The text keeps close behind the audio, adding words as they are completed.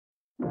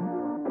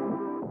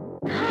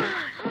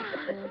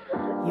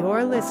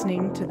You're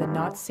listening to the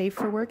Not Safe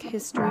for Work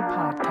History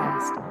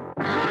Podcast.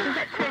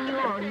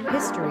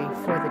 History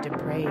for the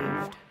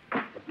depraved.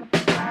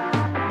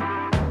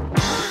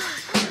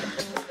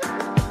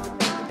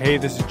 Hey,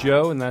 this is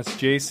Joe, and that's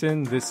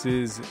Jason. This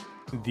is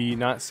the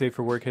Not Safe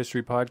for Work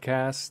History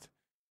Podcast,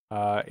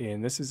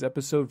 and this is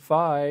episode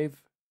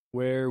 5,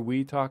 where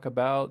we talk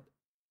about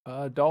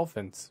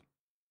dolphins.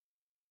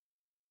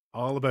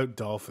 All about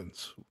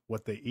dolphins,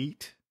 what they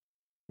eat,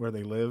 where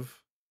they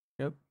live.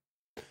 Yep.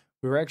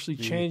 We were actually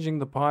changing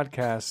the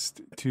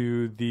podcast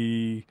to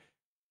the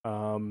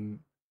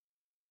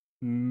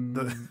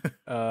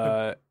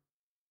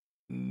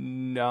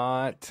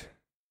not.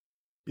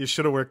 You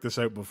should have worked this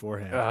out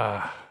beforehand.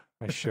 I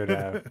should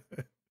have.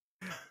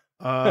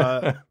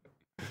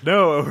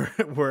 No,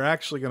 we're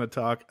actually going to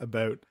talk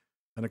about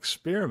an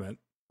experiment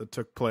that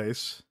took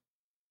place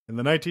in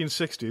the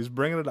 1960s,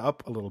 bringing it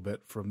up a little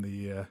bit from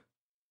the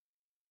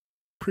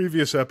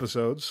previous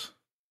episodes.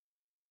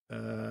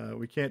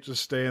 We can't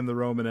just stay in the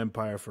Roman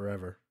Empire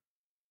forever.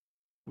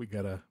 We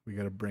gotta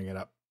bring it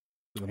up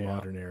to the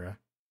modern era.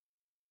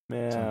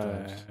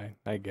 Yeah,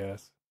 I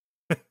guess.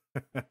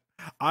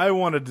 I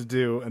wanted to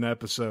do an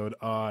episode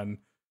on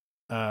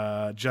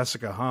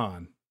Jessica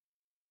Hahn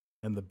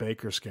and the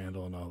Baker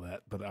scandal and all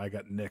that, but I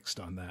got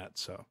nixed on that,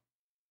 so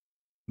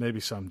maybe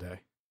someday.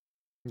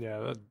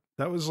 Yeah,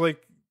 that was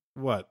like,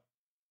 what,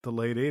 the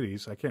late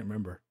 80s? I can't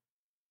remember.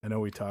 I know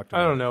we talked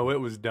about I don't know. It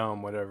was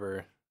dumb,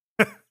 whatever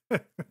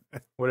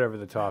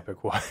the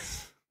topic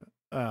was.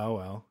 Oh,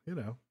 well,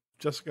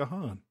 Jessica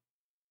Hahn.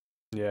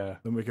 Yeah.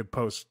 Then we could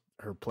post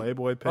her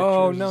Playboy pictures.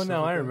 Oh,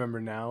 no, I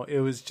remember now. It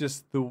was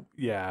just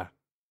Someday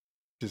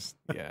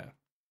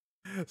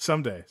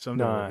we'll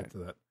get to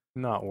that.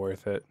 Not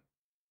worth it.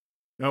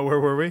 No, where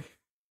were we?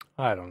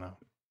 I don't know.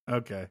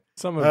 Okay.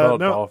 Something about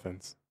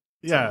dolphins.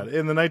 Yeah,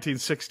 in the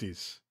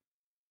 1960s,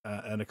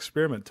 an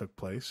experiment took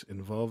place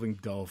involving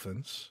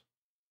dolphins.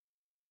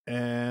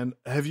 And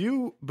have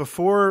you,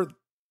 before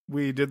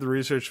we did the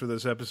research for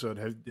this episode,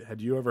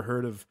 had you ever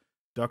heard of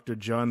Dr.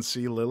 John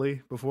C.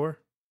 Lilly before?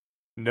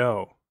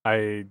 No,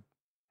 I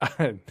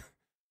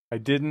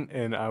didn't,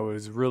 and I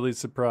was really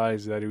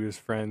surprised that he was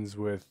friends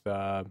with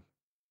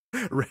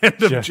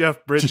random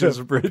Jeff Bridges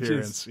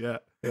appearance. Yeah.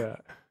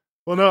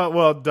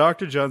 Well,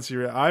 Dr. John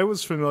C. I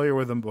was familiar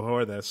with him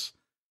before this,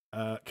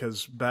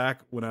 because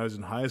back when I was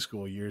in high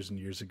school years and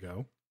years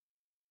ago,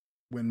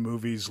 when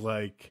movies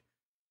like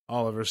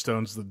Oliver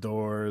Stone's The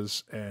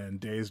Doors and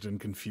Dazed and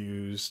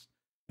Confused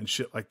and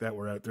shit like that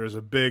were out, there was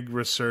a big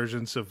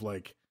resurgence of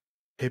like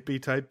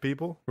hippie type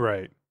people.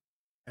 Right.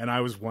 And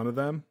I was one of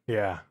them.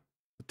 Yeah.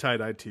 The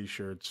tie-dye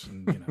t-shirts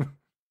and,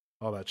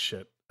 all that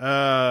shit.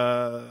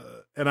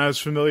 And I was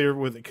familiar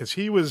with it because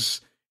he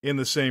was in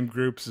the same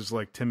groups as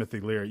like Timothy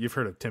Leary. You've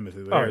heard of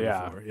Timothy Leary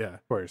before. Yeah.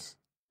 Of course.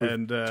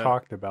 We've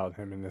talked about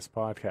him in this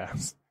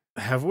podcast.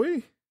 Have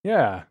we?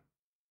 Yeah.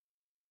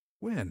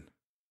 When?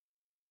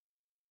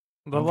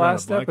 The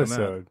last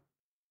episode.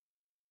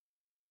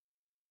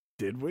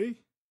 Did we?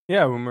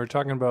 Yeah, when we were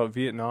talking about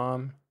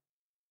Vietnam.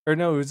 Or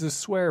no, it was a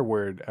swear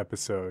word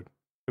episode.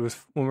 It was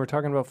when we were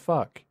talking about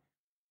fuck.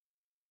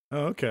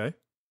 Oh, okay.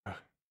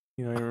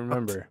 You don't even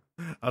remember.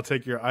 I'll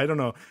take your. I don't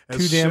know.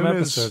 Two damn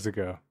episodes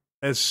ago.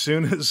 As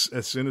soon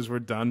as we're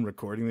done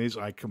recording these,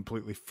 I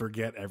completely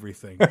forget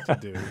everything to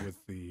do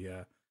with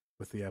the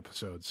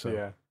episode. So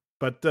yeah.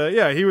 But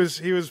he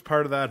was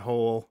part of that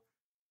whole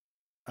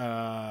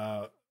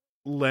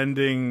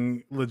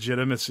lending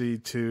legitimacy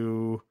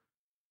to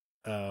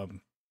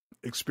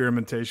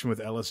experimentation with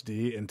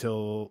LSD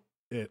until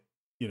it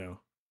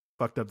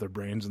fucked up their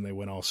brains and they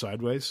went all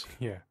sideways.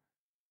 Yeah.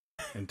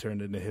 And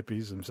turned into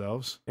hippies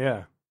themselves.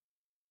 Yeah.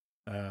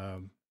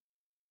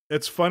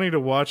 It's funny to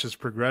watch his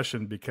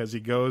progression because he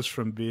goes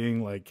from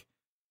being like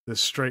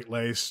this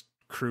straight-laced,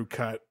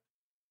 crew-cut,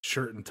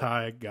 shirt and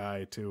tie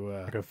guy to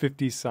like a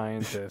 50s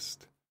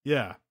scientist.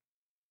 Yeah.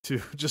 To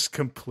just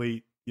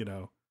complete,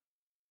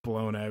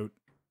 blown out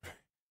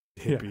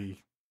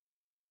hippie,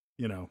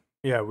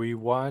 Yeah, we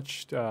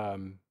watched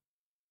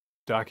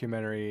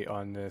documentary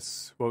on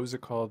this. What was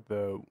it called?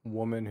 The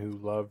Woman Who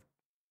Loved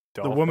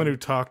Dolphins? The Woman Who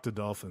Talked to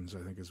Dolphins, I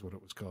think is what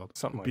it was called.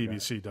 Something like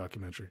BBC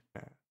documentary.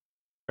 Yeah.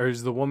 Or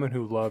is The Woman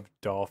Who Loved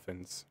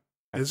Dolphins?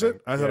 Is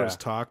it? I thought it was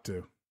Talk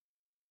to.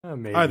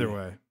 Maybe. Either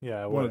way.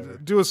 Yeah, whatever.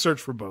 Do a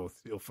search for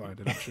both. You'll find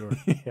it, I'm sure.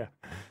 Yeah.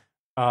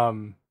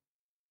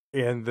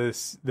 And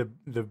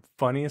the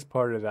funniest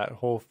part of that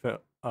whole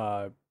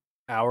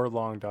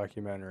hour-long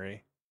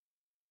documentary,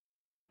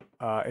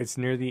 it's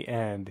near the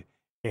end,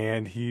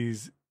 and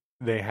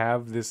they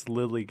have this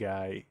Lilly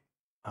guy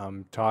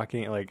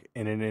talking like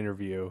in an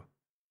interview,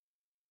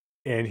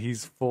 and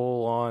he's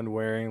full on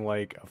wearing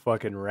like a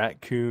fucking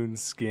raccoon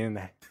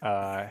skin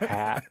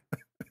hat,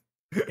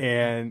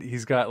 and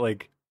he's got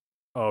like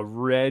a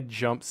red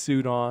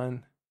jumpsuit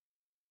on,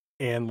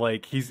 and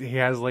like he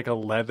has like a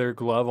leather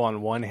glove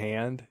on one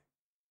hand.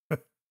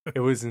 It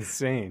was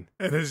insane.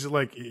 And his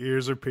like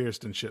ears are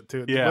pierced and shit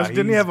too. Yeah,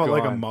 didn't he have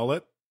like a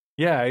mullet?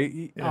 Yeah.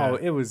 Oh,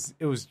 it was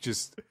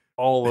just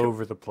all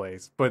over the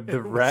place, but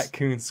the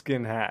raccoon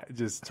skin hat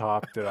just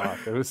topped it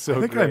off. It was so I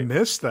think great. I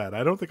missed that.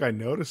 I don't think I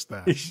noticed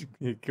that.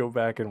 You go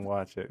back and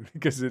watch it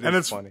because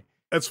it's funny.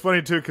 It's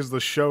funny too because the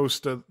show,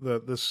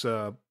 this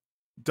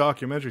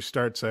documentary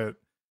starts out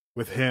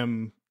with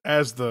him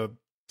as the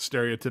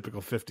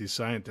stereotypical 50s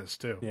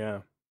scientist too.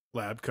 Yeah,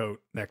 lab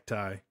coat,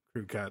 necktie,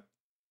 crew cut,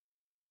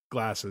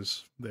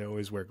 glasses. They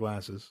always wear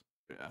glasses.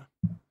 Yeah,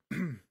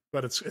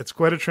 but it's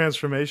quite a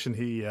transformation.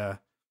 He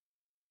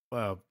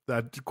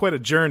quite a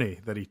journey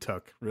that he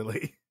took,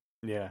 really.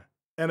 Yeah,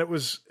 and it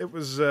was.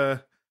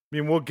 I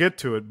mean, we'll get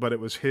to it, but it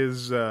was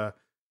his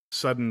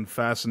sudden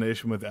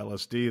fascination with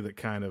LSD that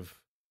kind of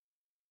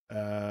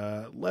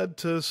led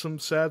to some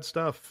sad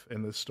stuff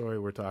in this story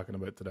we're talking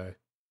about today.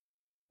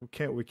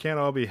 We can't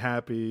all be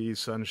happy,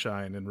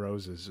 sunshine, and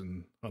roses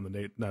and on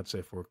the Not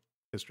Safe for Work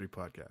History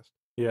podcast.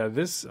 Yeah,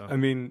 I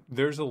mean,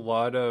 there's a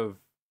lot of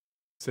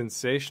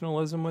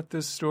sensationalism with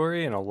this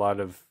story and a lot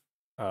of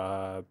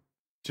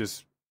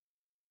just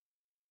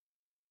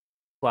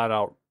flat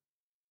out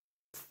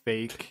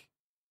fake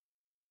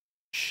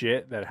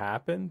shit that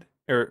happened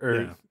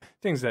or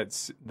things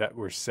that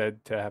were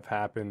said to have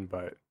happened,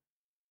 but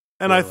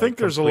I think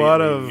there's a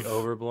lot of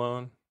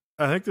overblown.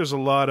 I think there's a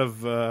lot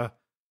of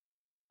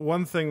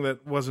one thing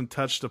that wasn't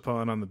touched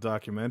upon on the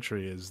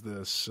documentary is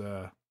this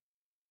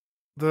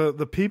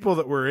the people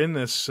that were in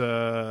this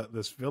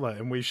villa,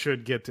 and we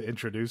should get to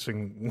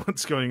introducing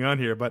what's going on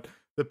here, but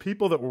the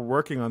people that were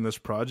working on this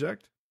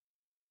project,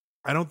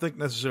 I don't think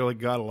necessarily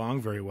got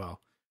along very well.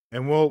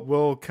 And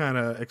we'll kind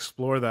of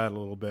explore that a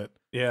little bit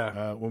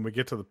when we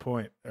get to that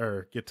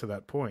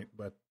point.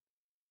 But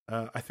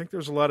I think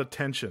there's a lot of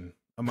tension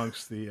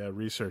amongst the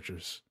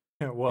researchers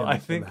in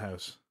the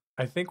house.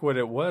 I think what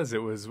it was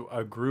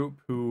a group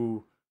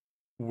who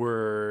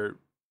were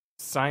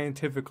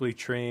scientifically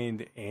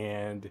trained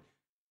and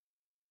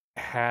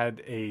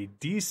had a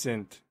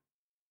decent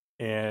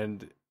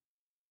and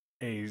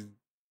they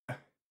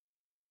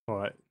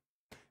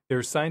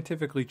were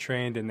scientifically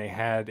trained and they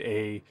had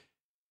a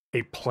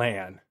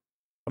plan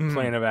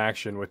of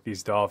action with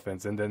these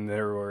dolphins. And then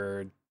there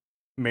were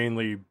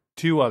mainly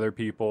two other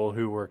people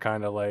who were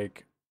kind of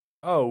like,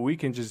 oh, we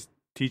can just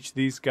teach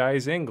these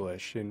guys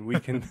English and we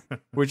can,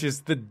 which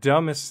is the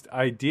dumbest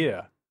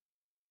idea.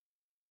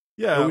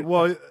 Yeah.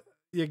 Well,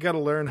 you got to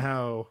learn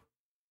how,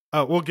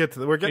 we'll get to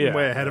that. We're getting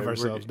way ahead of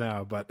ourselves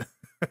now, but,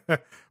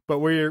 but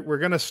we're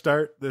going to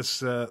start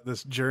this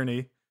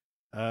journey,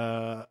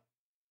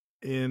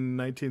 in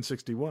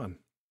 1961,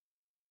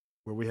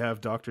 where we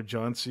have Dr.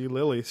 John C.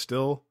 Lilly,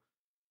 still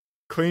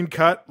clean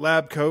cut,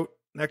 lab coat,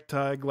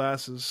 necktie,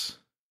 glasses,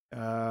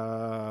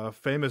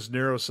 famous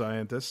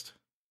neuroscientist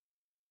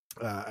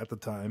at the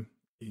time.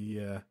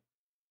 He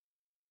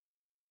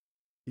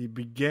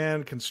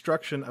began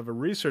construction of a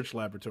research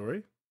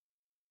laboratory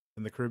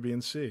in the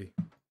Caribbean Sea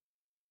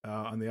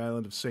on the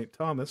island of St.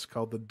 Thomas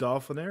called the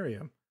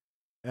Dolphinarium.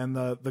 And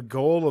the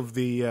goal of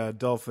the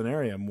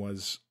Dolphinarium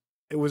was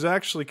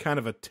actually kind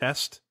of a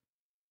test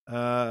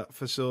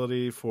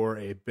facility for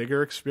a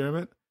bigger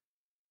experiment,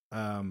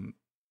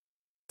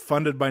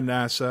 funded by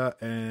NASA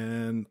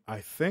and I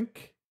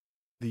think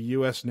the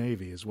U.S.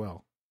 Navy as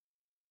well.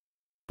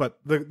 But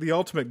the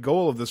ultimate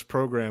goal of this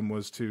program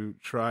was to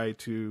try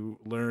to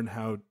learn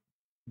how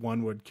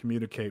one would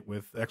communicate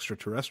with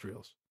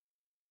extraterrestrials.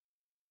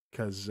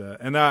 Because,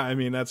 I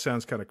mean, that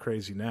sounds kind of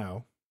crazy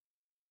now.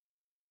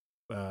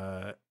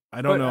 I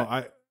don't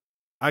know.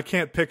 I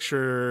can't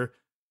picture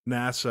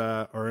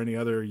NASA or any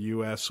other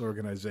U.S.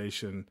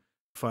 organization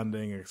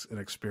funding an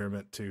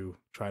experiment to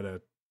try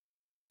to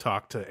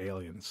talk to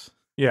aliens.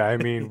 Yeah, I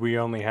mean, we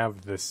only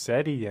have the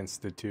SETI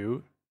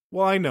Institute.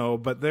 Well, I know,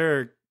 but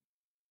they're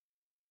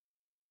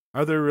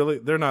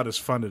not as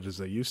funded as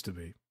they used to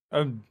be.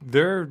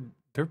 They're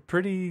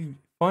pretty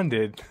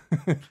funded.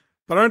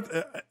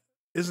 But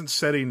isn't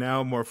SETI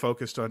now more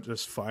focused on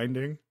just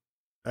finding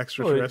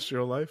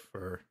extraterrestrial life?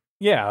 Or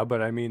yeah,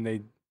 but I mean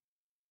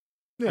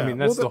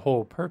that's the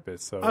whole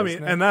purpose. So I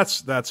mean, and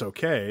that's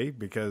okay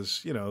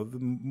because the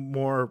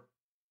more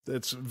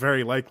it's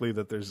very likely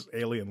that there's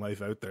alien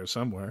life out there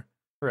somewhere,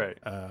 right?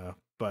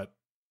 But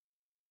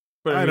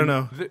I don't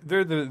know.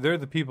 They're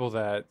the people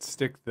that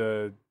stick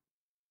the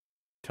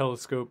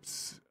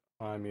telescopes.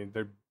 I mean,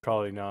 they're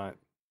probably not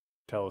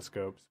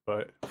telescopes,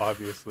 but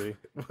obviously,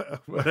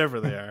 whatever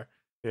they are.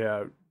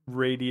 Yeah,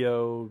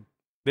 radio.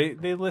 They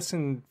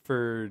listen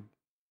for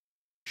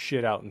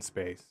shit out in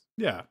space.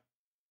 Yeah,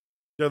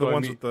 they're the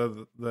ones with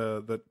the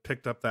that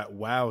picked up that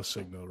wow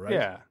signal,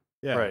 right?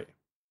 Yeah, right.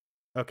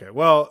 Okay,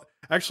 well,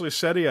 actually,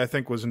 SETI I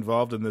think was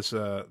involved in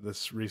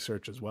this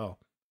research as well.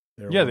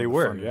 They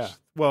were. Yeah.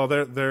 Well,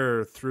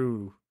 they're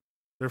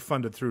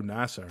funded through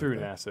NASA. Through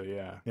NASA,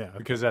 yeah. Yeah. Okay.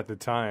 Because at the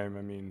time,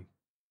 I mean,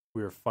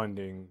 we were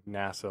funding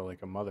NASA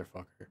like a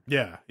motherfucker.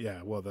 Yeah,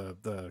 yeah. Well,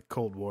 the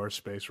Cold War,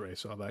 space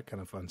race, all that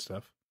kind of fun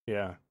stuff.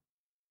 Yeah.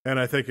 And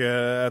I think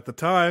at the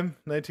time,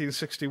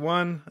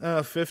 1961,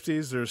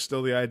 50s, there's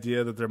still the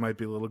idea that there might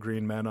be little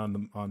green men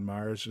on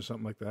Mars or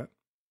something like that.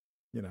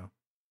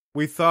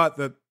 We thought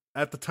that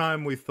at the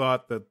time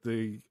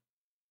the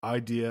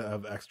idea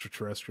of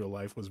extraterrestrial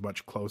life was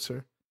much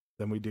closer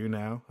than we do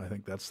now. I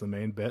think that's the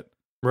main bit.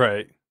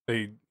 Right.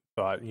 They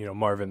thought,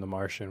 Marvin the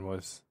Martian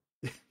was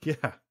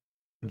Yeah.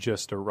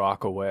 just a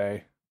rock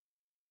away.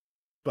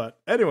 But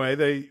anyway,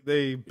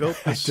 they built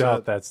this. I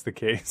doubt that's the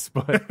case,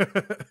 but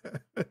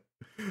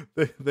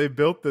they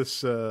built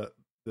this. It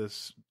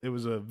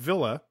was a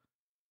villa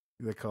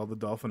they called the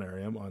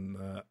Dolphinarium on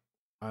the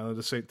island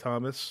of St.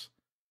 Thomas,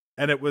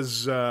 and it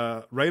was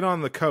right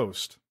on the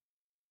coast.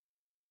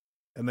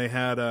 And they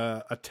had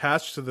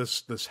attached to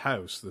this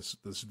house,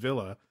 this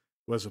villa,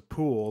 was a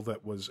pool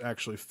that was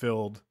actually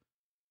filled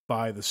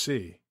by the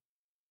sea,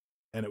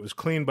 and it was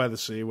cleaned by the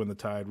sea when the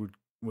tide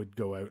would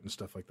go out and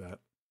stuff like that.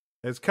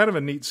 It's kind of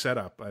a neat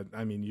setup.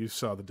 I mean, you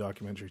saw the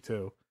documentary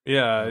too.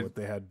 Yeah, what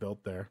they had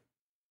built there.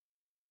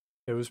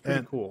 It was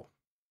pretty cool.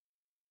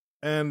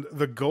 And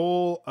the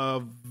goal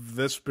of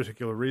this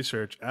particular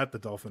research at the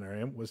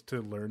Dolphinarium was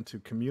to learn to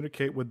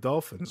communicate with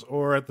dolphins,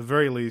 or at the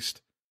very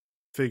least,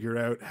 figure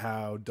out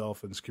how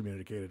dolphins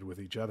communicated with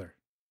each other.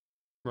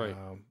 Right.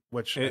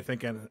 Which I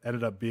think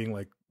ended up being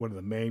like one of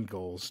the main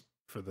goals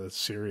for the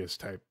serious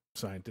type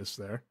scientists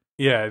there.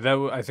 Yeah,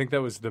 I think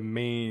that was the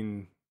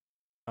main.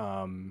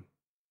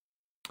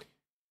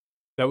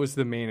 That was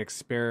the main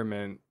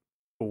experiment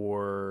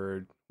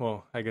for.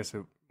 Well, I guess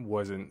it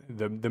wasn't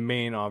the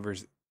main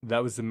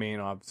that was the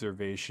main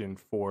observation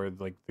for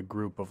like the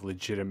group of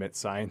legitimate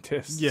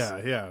scientists.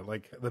 Yeah,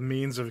 like the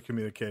means of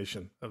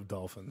communication of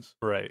dolphins.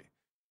 Right.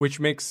 Which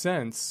makes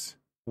sense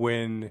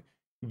when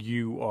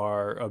you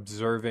are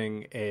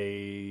observing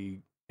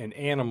an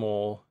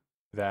animal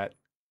that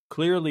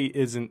clearly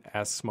isn't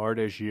as smart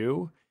as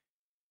you.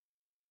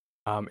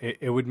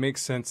 It would make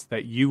sense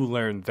that you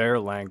learn their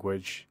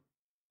language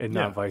and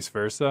not vice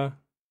versa.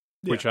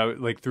 Yeah. Which I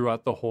like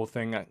throughout the whole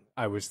thing,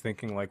 I was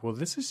thinking like, well,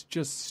 this is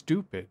just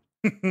stupid.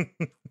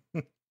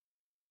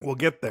 We'll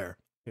get there.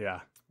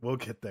 Yeah, we'll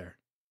get there.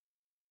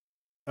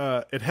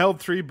 It held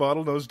 3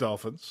 bottlenose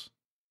dolphins,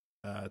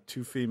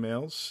 2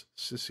 females,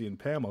 Sissy and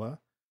Pamela,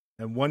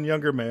 and 1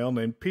 younger male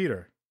named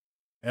Peter.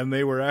 And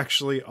they were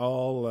actually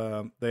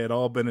they had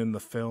all been in the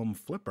film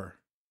Flipper.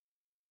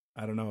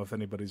 I don't know if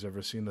anybody's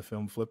ever seen the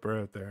film Flipper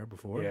out there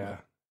before. Yeah,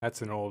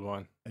 that's an old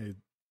one.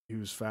 He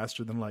was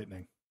faster than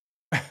lightning.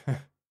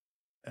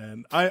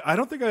 And I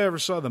don't think I ever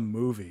saw the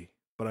movie,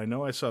 but I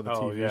know I saw the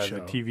TV show.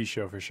 The TV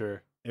show for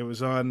sure. It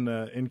was on,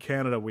 in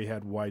Canada, we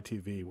had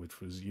YTV, which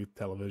was youth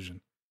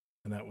television.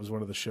 And that was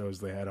one of the shows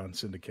they had on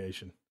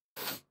syndication.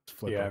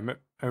 Yeah,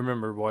 I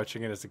remember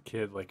watching it as a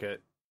kid, like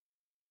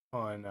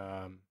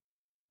on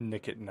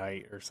Nick at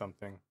Night or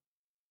something.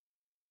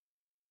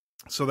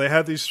 So they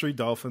had these 3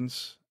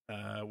 dolphins,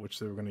 which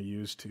they were going to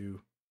use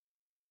to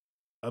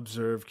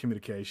observe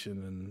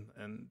communication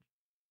and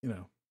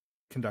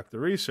conduct the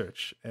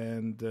research.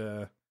 And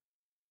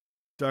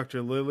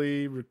Dr.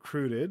 Lilly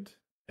recruited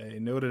a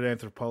noted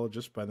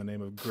anthropologist by the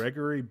name of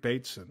Gregory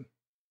Bateson.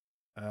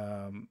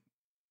 And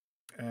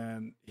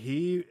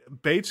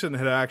Bateson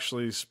had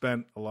actually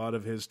spent a lot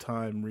of his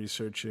time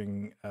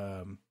researching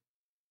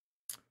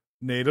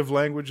native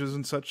languages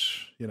and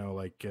such,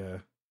 like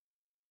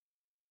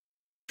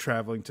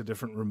traveling to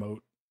different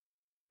remote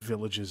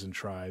villages and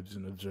tribes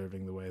and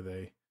observing the way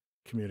they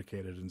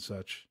communicated and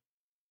such.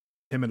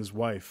 Him and his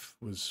wife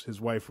was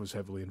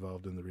heavily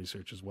involved in the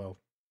research as well.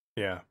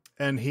 Yeah.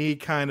 And he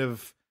kind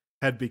of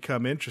had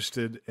become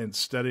interested in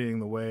studying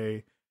the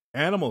way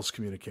animals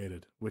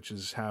communicated, which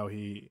is how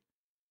he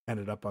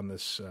ended up on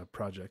this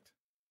project.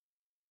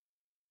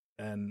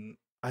 And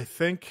I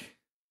think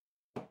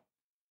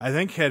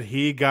had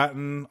he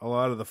gotten a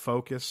lot of the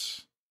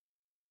focus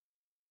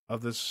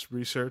of this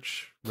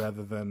research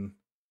rather than the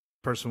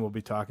person we'll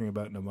be talking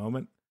about in a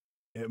moment,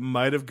 it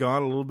might have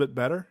gone a little bit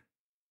better,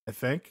 I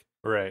think.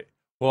 Right.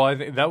 Well, I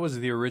think that was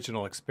the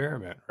original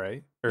experiment,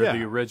 right? Or yeah.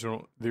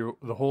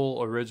 the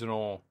whole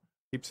original,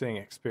 I keep saying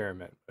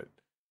experiment, but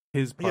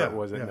his part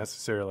wasn't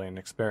necessarily an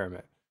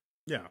experiment.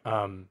 Yeah.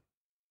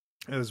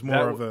 It was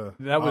more of a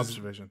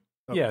observation.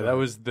 That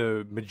was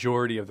the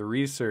majority of the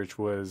research,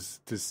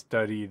 was to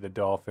study the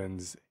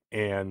dolphins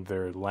and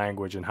their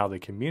language and how they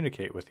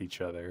communicate with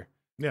each other.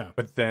 Yeah.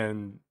 But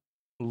then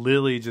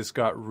Lilly just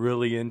got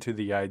really into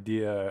the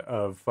idea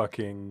of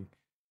fucking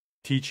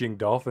teaching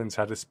dolphins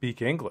how to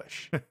speak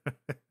English.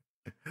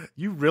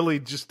 You really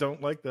just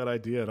don't like that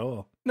idea at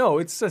all. No,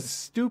 it's a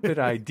stupid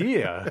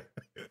idea.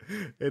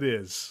 It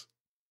is.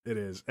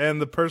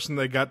 And the person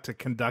they got to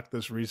conduct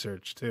this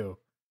research too,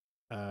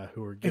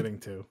 who we're getting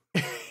to.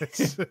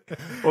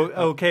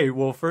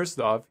 Well, first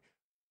off,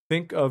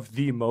 think of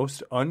the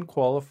most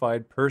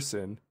unqualified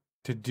person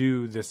to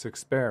do this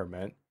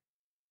experiment.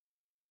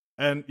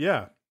 And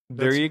yeah.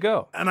 There you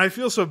go. And I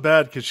feel so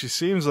bad because she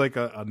seems like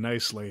a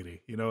nice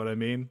lady. You know what I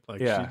mean? Like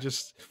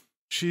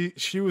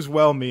she was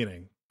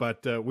well-meaning,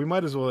 but we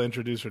might as well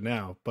introduce her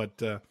now.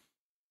 But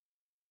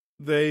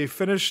they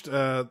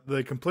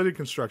completed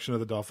construction of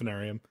the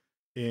Dolphinarium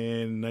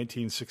in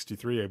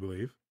 1963, I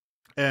believe,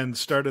 and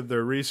started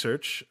their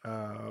research.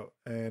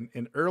 And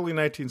in early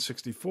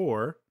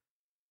 1964,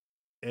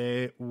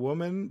 a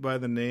woman by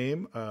the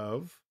name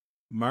of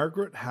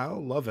Margaret Howe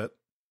Lovett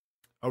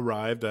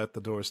arrived at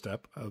the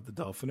doorstep of the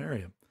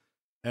Dolphinarium.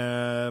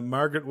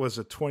 Margaret was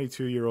a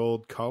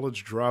 22-year-old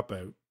college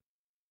dropout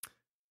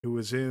who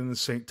was in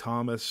St.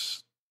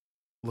 Thomas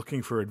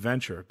looking for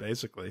adventure,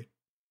 basically.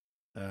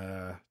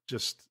 We're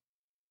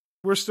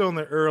still in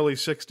the early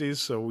 60s,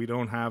 so we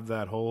don't have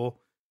that whole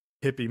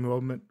hippie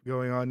movement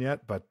going on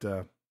yet. But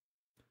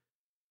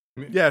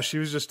yeah, she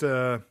was just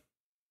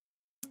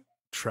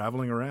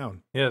traveling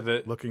around,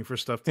 looking for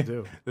stuff to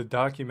do. The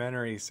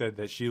documentary said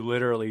that she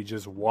literally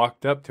just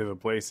walked up to the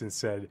place and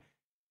said,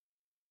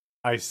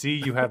 "I see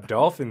you have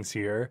dolphins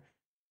here.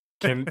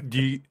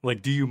 Do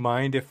you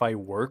mind if I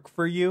work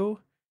for you?"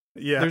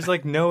 Yeah, there's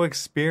no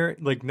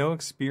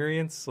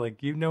experience,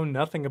 you know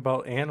nothing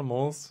about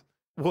animals.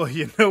 Well,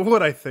 you know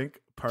what I think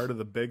part of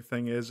the big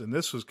thing is, and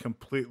this was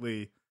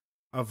completely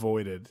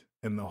avoided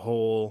in the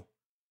whole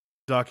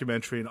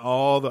documentary and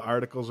all the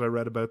articles I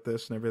read about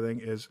this and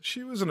everything, is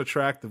she was an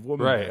attractive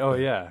woman. Right. Oh,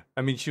 yeah.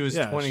 I mean, she was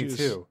 22.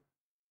 She was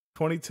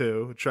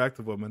 22,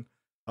 attractive woman.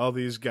 All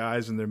these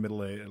guys in their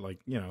middle age,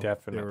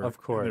 definitely, they were of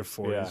course,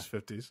 in their 40s,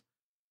 50s.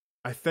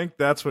 I think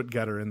that's what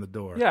got her in the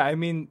door. Yeah, I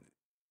mean,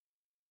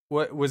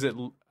 what was it?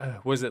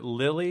 Was it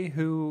Lilly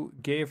who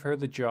gave her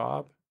the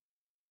job?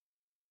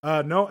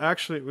 No,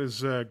 actually, it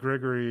was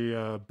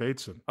Gregory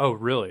Bateson. Oh,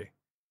 really?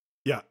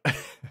 Yeah,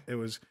 it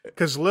was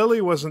because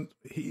Lilly wasn't.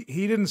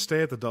 He didn't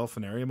stay at the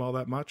Dolphinarium all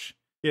that much.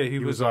 Yeah, he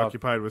was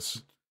occupied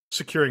with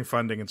securing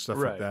funding and stuff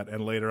right. like that,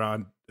 and later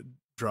on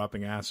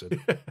dropping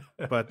acid.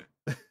 But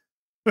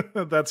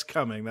that's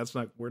coming.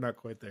 We're not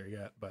quite there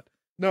yet. But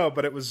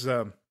it was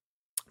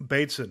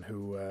Bateson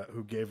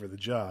who gave her the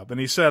job, and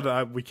he said,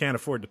 "We can't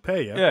afford to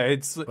pay you. Yeah,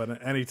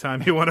 but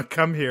anytime you want to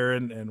come here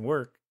and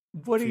work."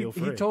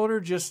 He told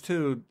her just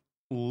to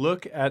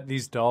look at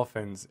these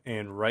dolphins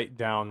and write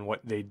down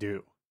what they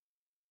do.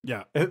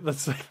 Yeah,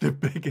 that's like the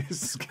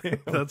biggest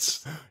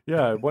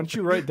scam. Once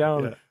you write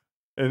down,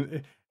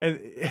 and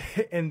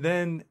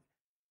then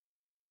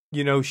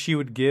she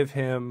would give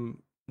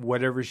him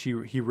whatever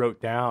he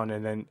wrote down,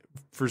 and then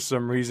for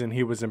some reason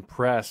he was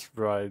impressed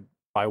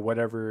by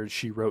whatever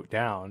she wrote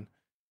down.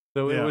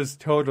 So it was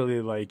totally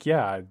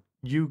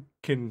you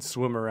can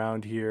swim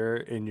around here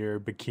in your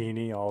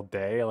bikini all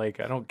day. I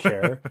don't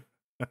care.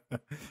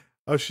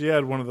 Oh, she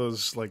had one of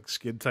those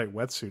skin tight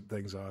wetsuit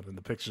things on in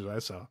the pictures I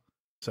saw.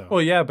 So.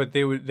 Well, yeah, but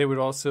they would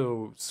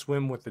also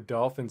swim with the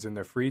dolphins in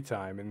their free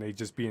time, and they'd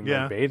just be in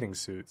their bathing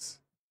suits.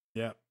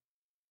 Yeah.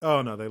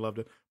 Oh no, they loved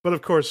it. But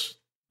of course,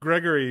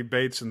 Gregory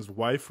Bateson's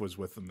wife was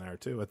with them there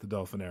too at the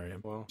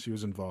Dolphinarium. Well, she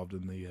was involved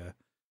in the.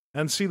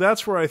 And see,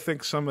 that's where I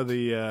think some of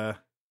the,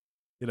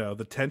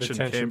 the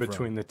tension came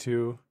between from. the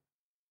two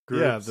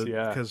groups.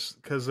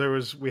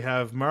 Because we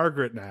have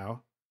Margaret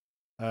now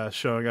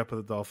showing up at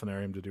the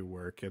Dolphinarium to do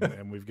work,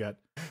 and we've got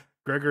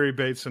Gregory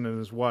Bateson and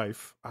his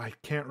wife. I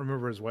can't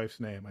remember his wife's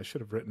name. I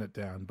should have written it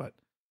down, but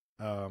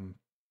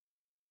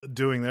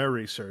doing their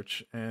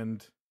research,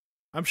 and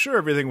I'm sure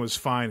everything was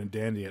fine and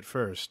dandy at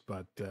first,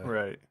 but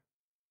right,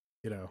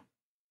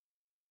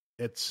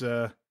 it's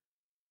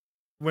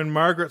when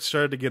Margaret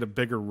started to get a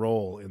bigger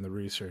role in the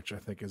research, I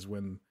think, is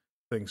when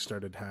things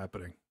started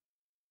happening.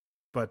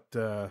 But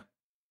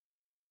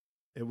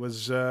it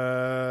was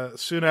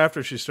soon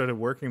after she started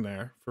working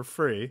there for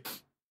free.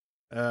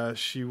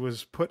 She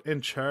was put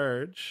in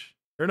charge,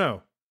 or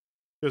no,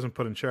 she wasn't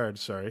put in charge.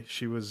 Sorry,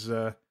 she was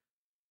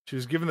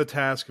given the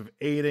task of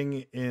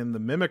aiding in the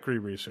mimicry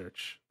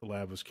research the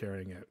lab was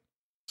carrying out.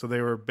 So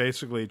they were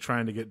basically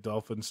trying to get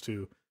dolphins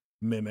to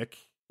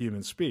mimic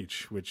human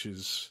speech, which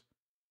is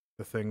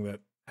the thing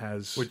that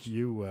has which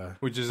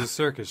is a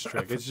circus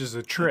trick. It's just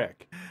a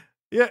trick.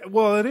 Yeah,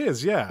 well, it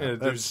is. Yeah,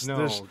 there's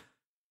no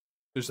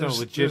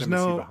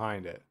legitimacy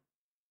behind it.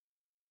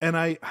 And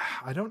I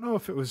don't know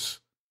if it was.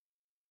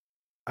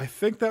 I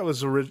think that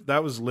was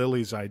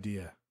Lilly's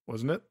idea,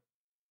 wasn't it?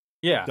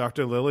 Yeah,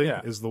 Dr. Lilly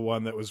is the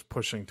one that was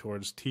pushing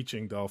towards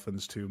teaching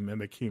dolphins to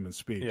mimic human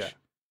speech. Yeah.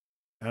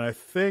 And I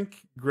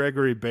think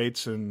Gregory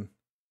Bateson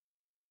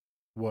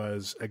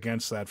was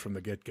against that from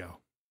the get-go.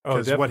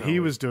 Because what he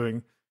was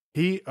doing,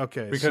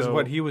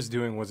 what he was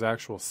doing was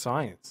actual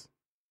science.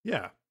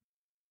 Yeah.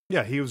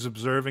 Yeah, he was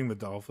observing the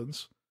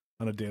dolphins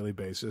on a daily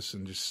basis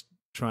and just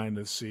try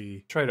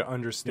to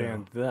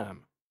understand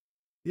them.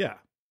 Yeah.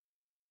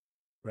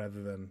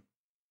 Rather than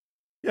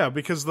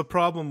because the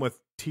problem with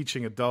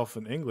teaching a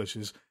dolphin English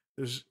is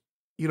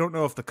you don't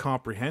know if the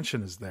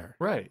comprehension is there.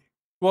 Right.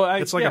 Well,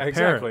 it's like a parrot.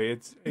 Exactly.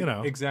 It's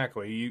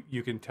exactly.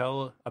 You can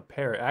tell a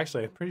parrot.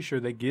 Actually, I'm pretty sure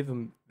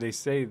they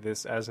say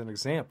this as an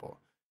example.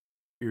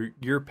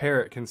 Your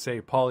parrot can say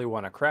 "Polly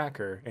want a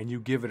cracker," and you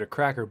give it a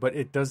cracker, but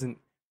it doesn't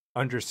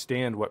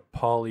understand what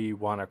 "Polly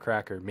want a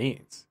cracker"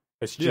 means.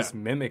 It's just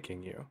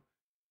mimicking you.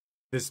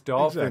 This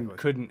dolphin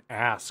couldn't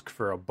ask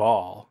for a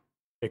ball.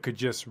 It could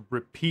just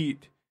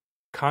repeat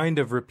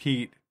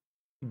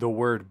the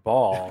word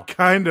ball.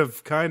 kind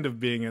of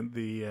being in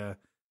the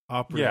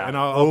opera. Yeah, and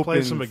I'll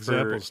play some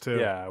examples too.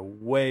 Yeah,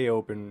 way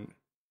open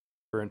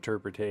for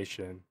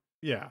interpretation.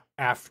 Yeah.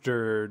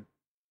 After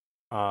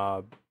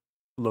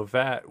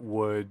Lovett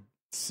would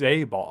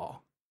say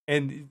ball.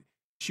 And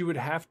she would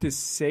have to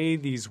say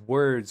these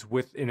words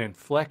with an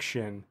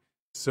inflection,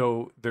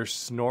 so their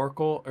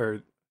snorkel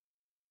or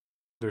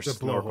their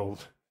snorkel,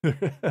 their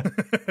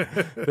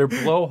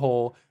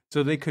blowhole,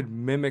 so they could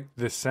mimic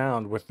the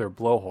sound with their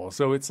blowhole.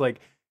 So it's like,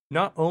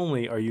 not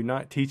only are you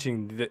not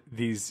teaching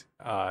these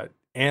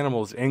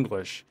animals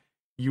English,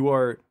 you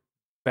are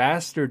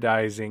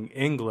bastardizing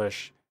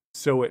English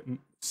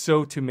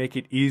so to make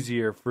it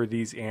easier for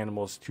these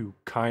animals to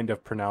kind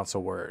of pronounce a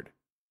word.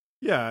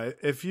 Yeah,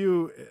 if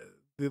you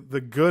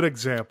the good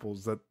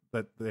examples that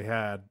they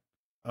had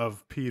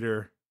of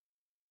Peter,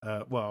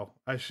 we'll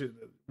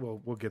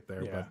get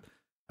there, Yeah.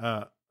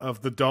 but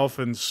of the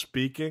dolphin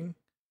speaking,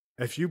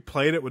 if you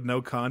played it with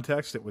no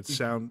context, it wouldn't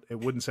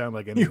sound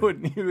like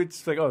anything. You would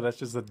just like, oh, that's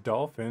just a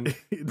dolphin.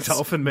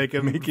 Dolphin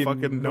making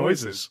fucking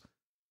noises.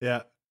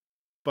 Yeah,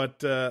 but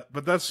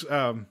that's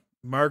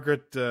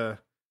Margaret.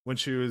 When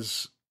she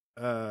was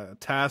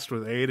tasked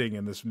with aiding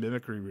in this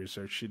mimicry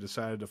research, she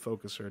decided to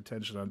focus her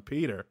attention on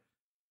Peter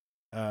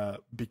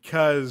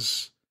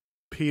because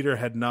Peter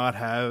had not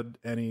had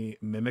any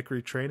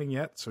mimicry training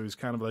yet, so he's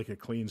kind of like a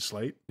clean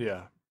slate.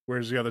 Yeah.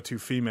 Whereas the other two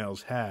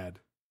females had.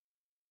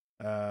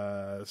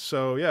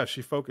 So yeah,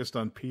 she focused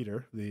on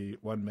Peter, the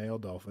one male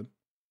dolphin,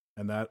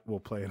 and that will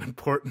play an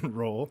important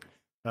role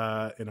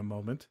in a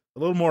moment. A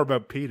little more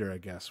about Peter, I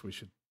guess we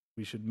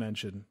should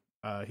mention.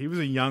 He was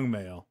a young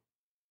male.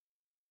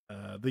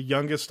 The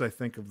youngest, I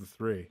think, of the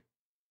three.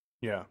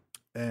 Yeah.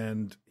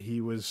 And he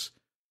was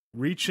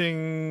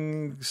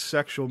reaching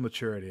sexual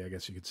maturity, I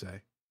guess you could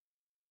say.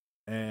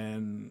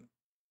 And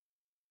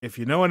if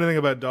you know anything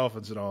about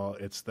dolphins at all,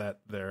 it's that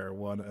they're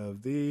one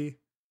of the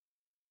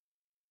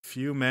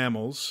few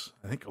mammals,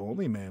 I think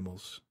only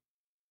mammals,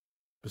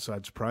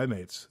 besides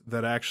primates,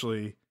 that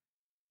actually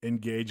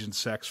engage in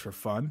sex for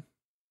fun.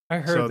 I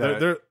heard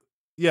that.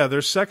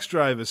 Their sex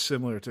drive is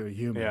similar to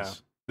humans. Yeah.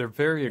 They're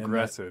very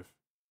aggressive.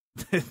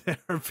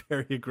 They're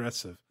very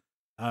aggressive.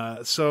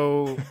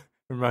 So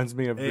reminds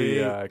me of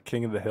the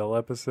King of the Hill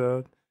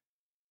episode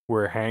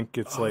where Hank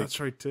gets that's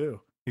right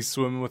too. He's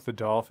swimming with the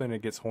dolphin.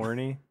 It gets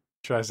horny,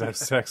 tries to have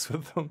sex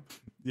with them.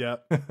 Yeah,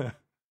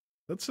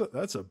 that's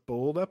a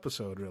bold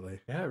episode, really.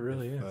 Yeah, it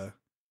really is.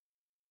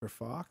 For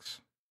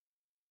Fox,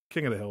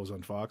 King of the Hill was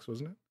on Fox,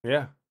 wasn't it?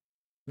 Yeah.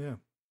 Yeah.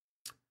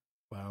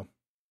 Wow.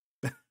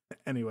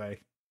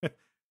 Anyway,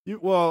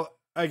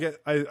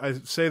 I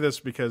say this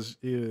because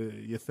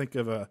you think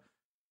of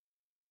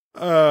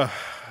a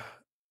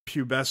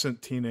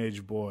pubescent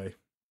teenage boy.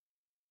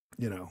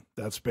 You know,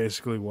 that's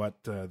basically what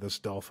this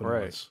dolphin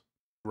was.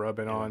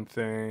 Rubbing on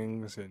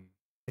things and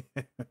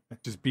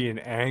just being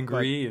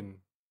angry and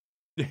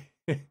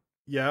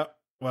yeah.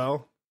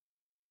 Well,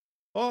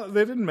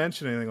 they didn't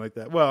mention anything like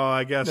that. Well,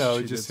 I guess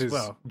no, just his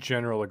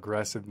general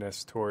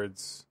aggressiveness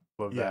towards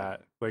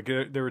that. Like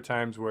there were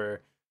times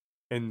where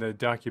in the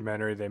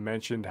documentary they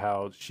mentioned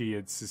how she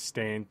had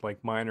sustained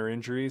like minor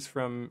injuries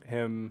from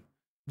him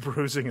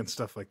bruising and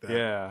stuff like that.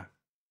 Yeah.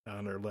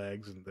 On her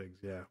legs and things,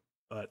 yeah.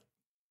 But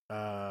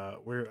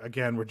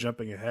we're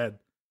jumping ahead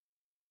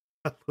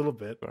a little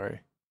bit.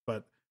 Sorry.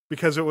 But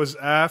because it was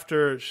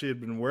after she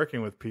had been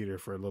working with Peter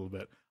for a little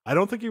bit. I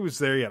don't think he was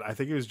there yet. I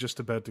think he was just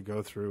about to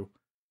go through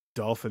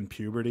dolphin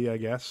puberty, I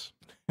guess.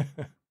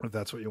 If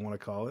that's what you want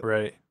to call it.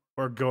 Right.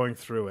 Or going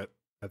through it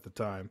at the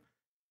time.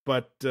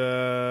 But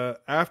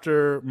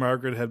after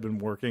Margaret had been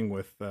working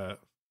with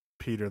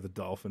Peter the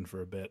dolphin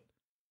for a bit,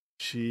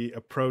 she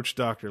approached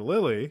Dr.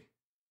 Lilly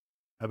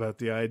about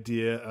the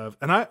idea of,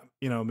 and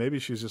maybe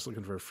she was just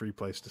looking for a free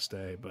place to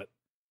stay, but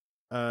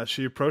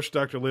she approached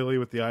Dr. Lilly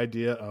with the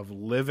idea of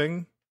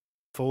living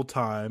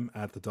full-time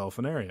at the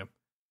Dolphinarium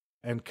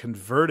and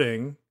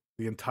converting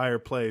the entire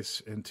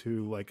place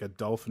into like a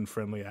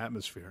dolphin-friendly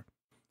atmosphere.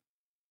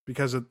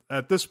 Because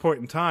at this point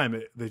in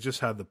time, they just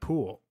had the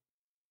pool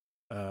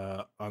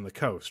on the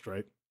coast,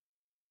 right?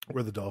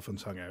 Where the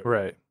dolphins hung out.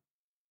 Right.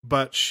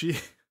 But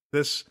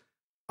this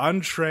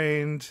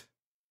untrained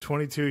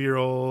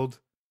 22-year-old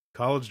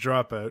college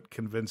dropout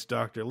convinced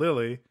Dr.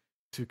 Lilly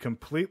to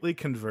completely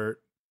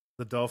convert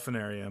the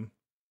Dolphinarium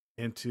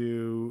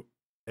into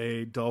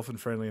a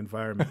dolphin-friendly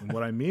environment. And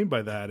what I mean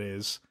by that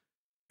is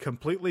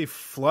completely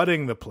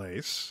flooding the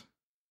place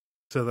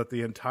so that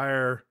the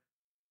entire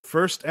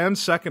first and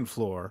second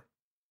floor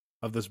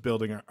of this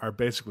building are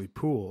basically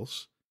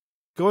pools,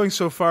 going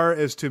so far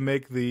as to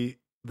make the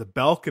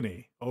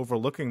balcony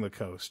overlooking the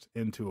coast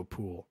into a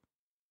pool,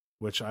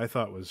 which I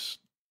thought was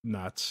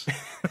nuts.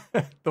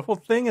 The whole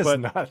thing is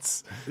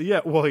nuts. Yeah,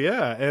 well,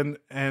 yeah,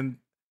 and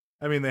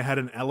I mean they had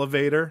an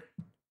elevator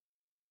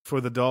for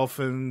the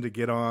dolphin to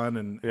get on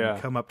and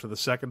come up to the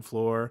second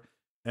floor,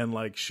 and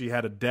like she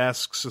had a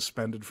desk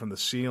suspended from the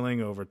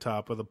ceiling over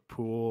top of the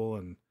pool,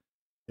 and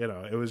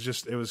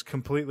it was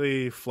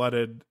completely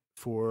flooded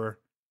for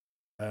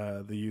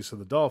the use of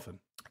the dolphin.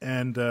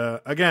 And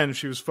again,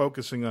 she was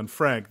focusing on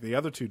Frank. The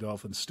other two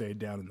dolphins stayed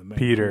down in the main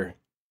Peter.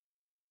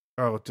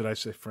 pool. Oh, did I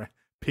say Frank?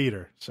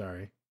 Peter,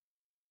 sorry.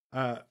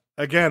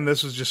 Again,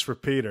 this was just for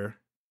Peter.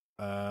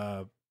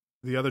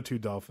 The other two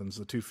dolphins,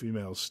 the two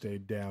females,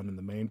 stayed down in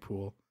the main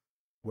pool.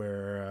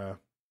 where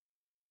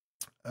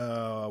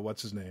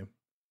what's his name?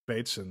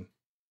 Bateson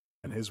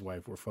and his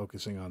wife were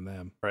focusing on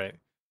them. Right.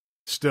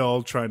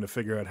 Still trying to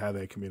figure out how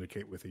they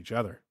communicate with each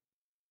other.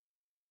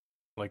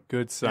 Like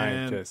good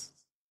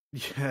scientists.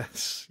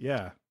 Yes,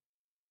 yeah.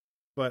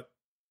 But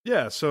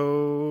yeah,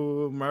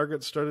 so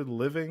Margaret started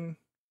living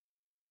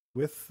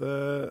with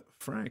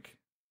Frank,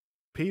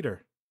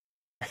 Peter.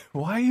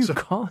 Why are you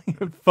calling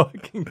him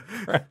fucking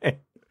Frank?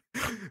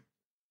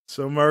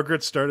 So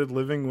Margaret started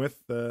living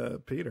with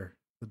Peter,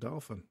 the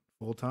dolphin,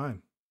 full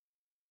time,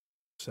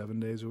 7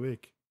 days a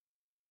week.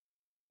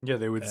 Yeah,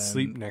 they would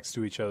sleep next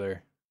to each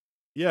other.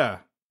 Yeah,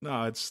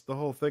 no, it's the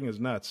whole thing is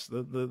nuts.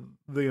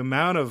 The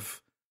amount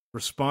of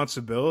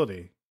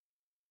responsibility.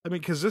 I mean,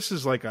 because this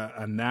is like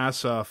a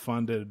NASA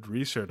funded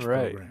research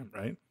program,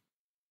 right?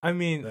 I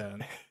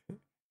mean,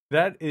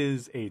 that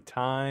is a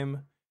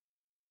time.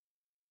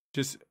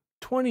 Just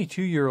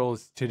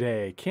 22-year-olds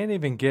today can't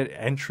even get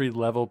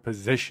entry-level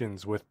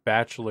positions with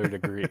bachelor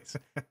degrees.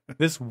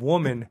 This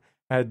woman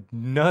had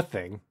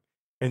nothing,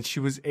 and she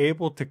was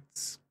able to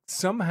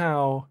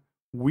somehow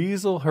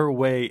weasel her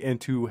way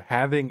into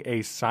having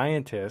a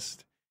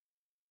scientist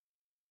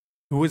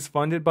who was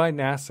funded by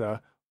NASA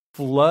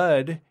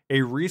flood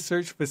a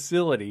research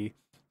facility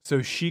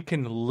so she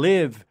can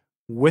live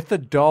with a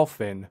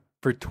dolphin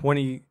for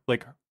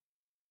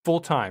full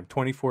time,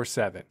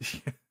 24/7.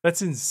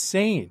 That's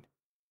insane.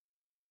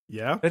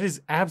 Yeah. That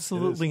is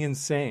absolutely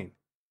insane.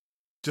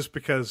 Just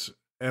because,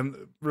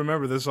 and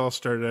remember, this all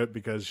started out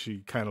because she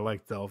kind of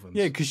liked dolphins.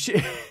 Yeah, because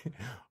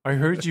I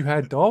heard you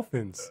had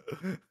dolphins.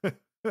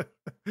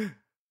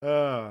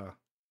 Yeah,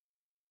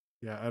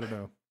 I don't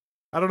know.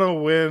 I don't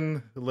know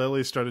when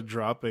Lilly started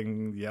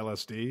dropping the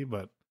LSD,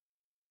 but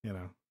you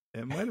know,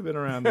 it might have been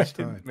around this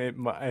time. Man,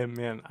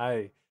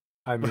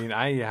 I mean,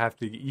 you have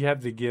to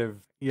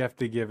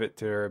give it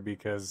to her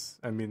because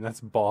I mean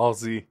that's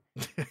ballsy.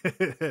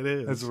 It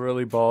is. That's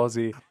really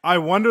ballsy. I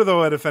wonder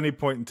though, at if any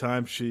point in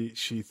time she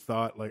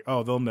thought like,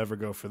 oh, they'll never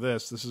go for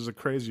this. This is a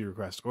crazy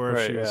request, or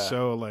if she was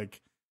so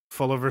like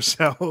full of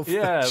herself.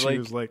 Yeah, she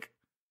was like,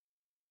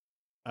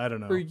 I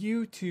don't know. For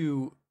you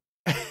to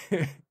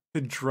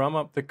to drum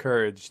up the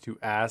courage to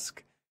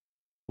ask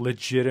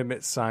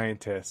legitimate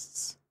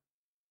scientists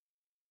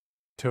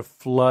to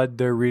flood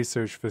their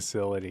research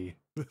facility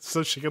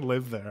so she can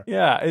live there.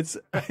 Yeah, it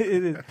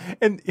is.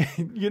 And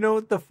you know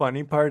what the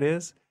funny part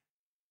is?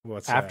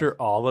 What's after that?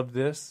 all of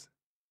this,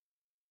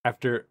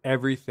 after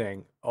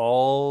everything,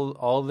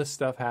 all this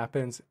stuff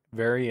happens,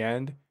 very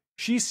end,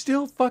 she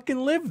still fucking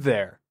lived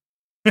there.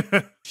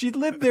 She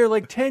lived there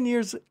like 10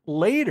 years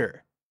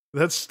later.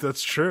 That's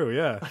true,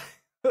 yeah.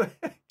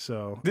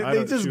 So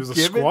she was a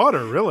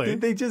squatter, really.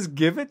 Did they just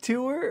give it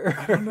to her?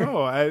 I don't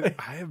know. I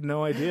have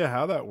no idea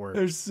how that worked.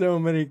 There's so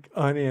many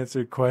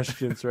unanswered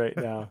questions right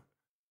now.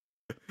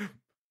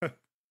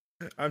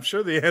 I'm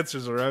sure the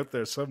answers are out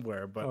there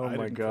somewhere, but oh I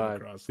my didn't god,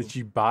 come across them. Did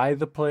you buy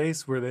the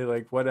place? Were they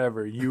like,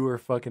 whatever, you were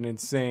fucking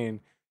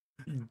insane?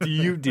 Do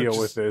you deal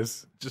with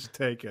this? Just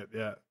take it,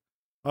 yeah.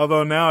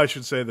 Although now I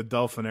should say the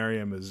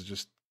Dolphinarium is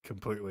just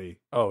completely.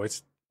 Oh,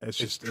 it's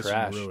just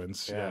trash. It's in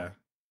ruins. Yeah.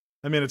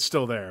 I mean, it's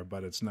still there,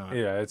 but it's not.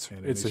 Yeah, it's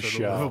a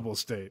shell. Livable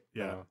state.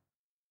 Yeah.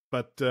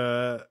 But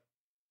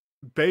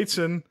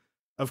Bateson,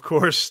 of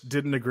course,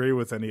 didn't agree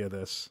with any of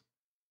this.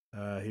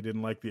 He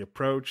didn't like the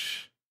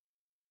approach,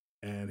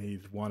 and he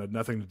wanted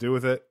nothing to do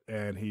with it.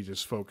 And he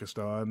just focused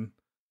on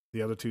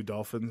the other two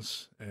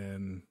dolphins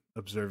and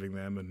observing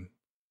them and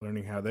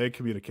learning how they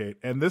communicate.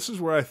 And this is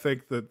where I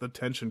think that the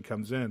tension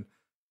comes in,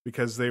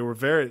 because they were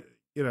very,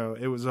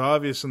 it was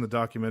obvious in the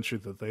documentary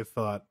that they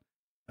thought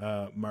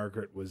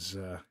Margaret was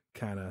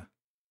kind of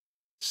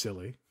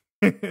silly,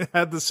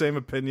 had the same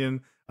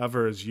opinion of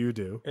her as you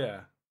do.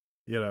 Yeah.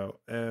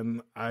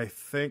 And I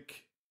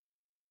think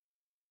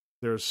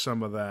there's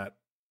some of that,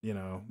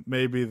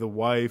 maybe the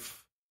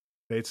wife,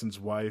 Bateson's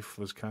wife,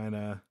 was kind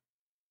of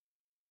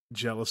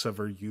jealous of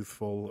her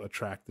youthful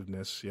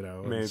attractiveness, maybe.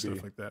 And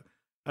stuff like that.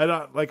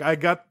 I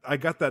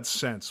got that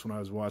sense when I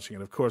was watching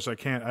it. Of course, I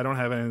don't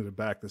have anything to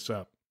back this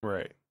up.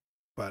 Right.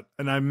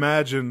 And I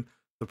imagine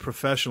the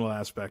professional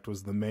aspect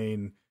was the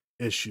main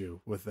issue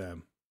with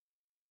them.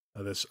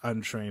 This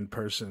untrained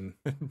person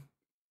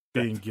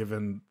being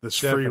given this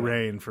free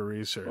reign for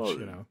research,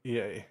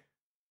 Yeah.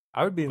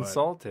 I would be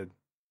insulted.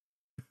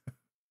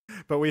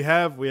 But we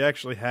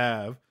actually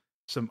have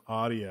some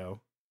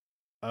audio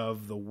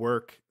of the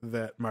work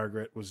that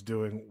Margaret was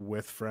doing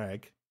with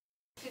Frank.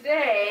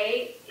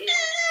 Today is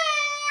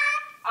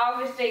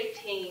August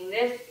 18.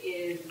 This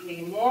is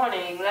the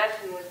morning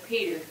lesson with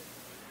Peter.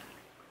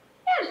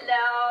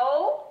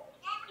 Hello.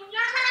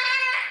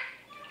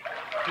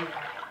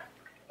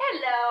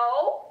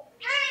 Hello.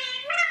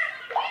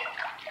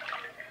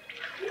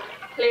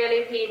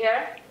 Clearly,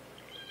 Peter.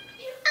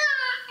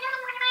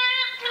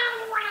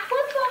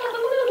 What's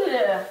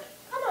on?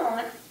 Come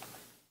on.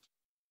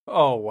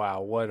 Oh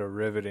wow, what a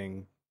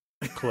riveting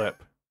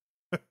clip.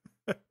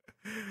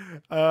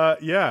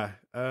 Yeah.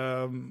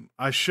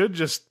 I should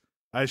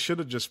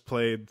have just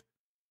played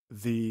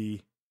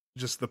the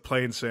just the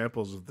plain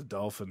samples of the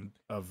dolphin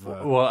of.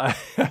 Well,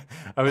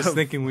 I was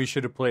thinking we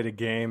should have played a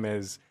game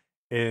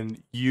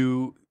and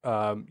you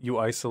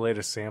isolate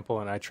a sample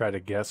and I try to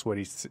guess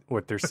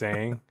what they're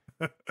saying.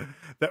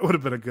 That would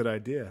have been a good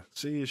idea.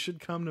 See, you should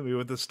come to me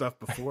with this stuff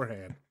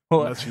beforehand,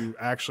 unless you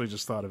actually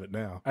just thought of it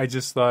now. I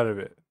just thought of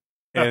it,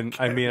 and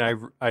Okay. I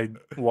mean, I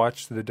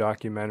watched the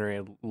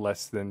documentary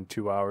less than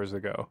 2 hours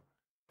ago.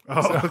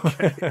 Oh,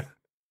 okay.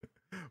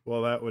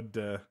 Well, that would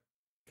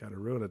kind of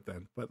ruin it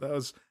then. But that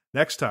was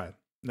next time.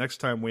 Next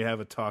time we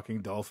have a talking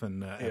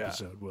dolphin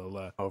episode,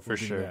 we'll for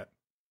do sure. that.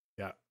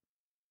 Yeah,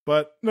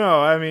 but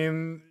no, I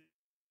mean,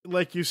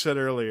 like you said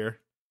earlier,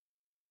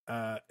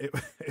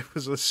 it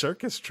was a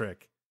circus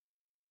trick,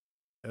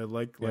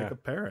 like a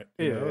parrot.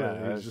 You know?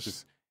 Yeah.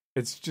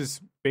 It's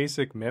just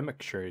basic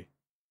mimicry.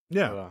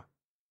 Yeah.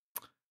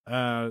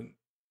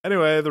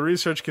 Anyway, the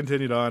research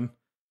continued on,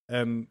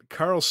 and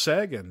Carl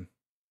Sagan,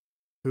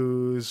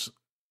 who's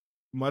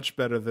much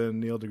better than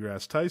Neil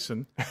deGrasse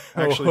Tyson,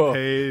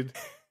 actually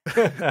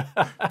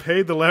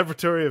paid the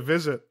laboratory a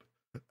visit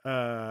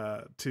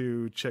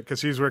to check,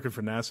 because he was working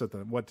for NASA at the.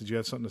 What, did you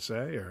have something to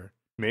say, or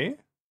Me?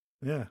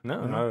 yeah?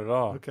 No, not at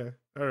all. Okay,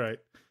 all right.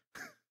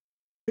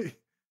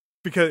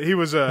 Because he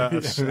was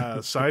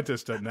a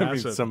scientist at NASA. I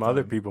mean, some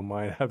other people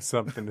might have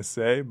something to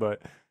say,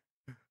 but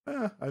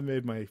I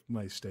made my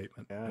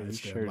statement. yeah, I you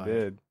stand sure by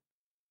did.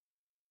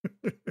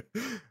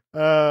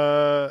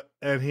 it.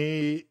 And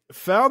he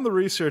found the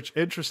research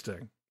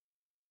interesting,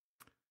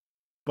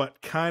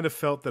 but kind of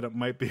felt that it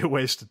might be a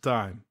waste of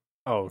time.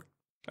 Oh,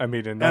 I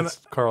mean, and that's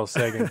Carl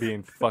Sagan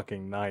being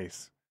fucking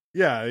nice.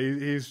 Yeah,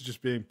 he's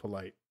just being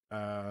polite.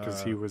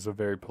 Because he was a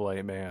very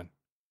polite man.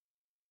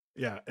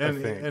 Yeah, I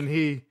think. and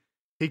he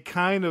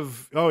kind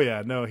of I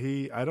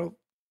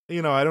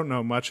don't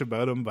know much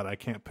about him, but I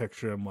can't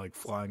picture him like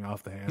flying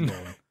off the handle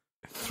and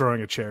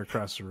throwing a chair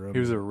across the room.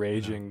 He was a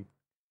raging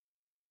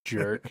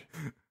jerk.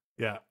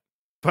 Yeah,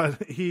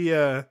 but he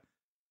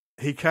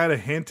kind of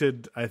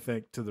hinted, I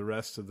think, to the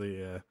rest of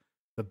the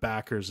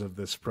backers of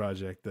this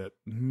project that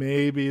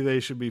maybe they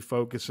should be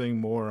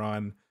focusing more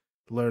on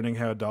learning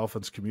how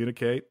dolphins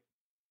communicate.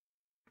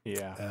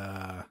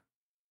 Yeah.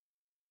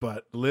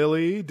 But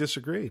Lilly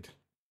disagreed,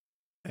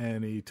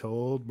 and he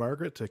told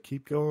Margaret to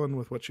keep going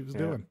with what she was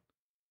doing.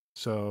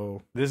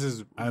 So This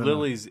is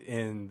Lily's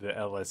in the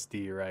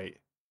LSD, right?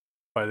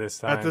 By this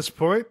time. At this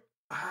point,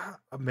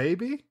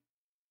 maybe.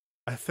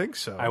 I think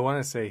so. I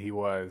want to say he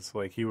was.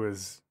 Like he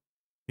was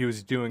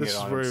doing This it is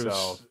on where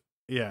himself.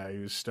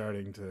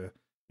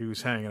 he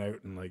was hanging out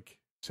in like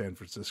San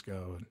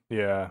Francisco, and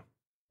Yeah.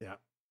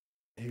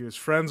 he was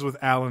friends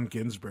with Allen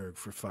Ginsberg,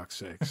 for fuck's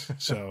sakes.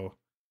 So,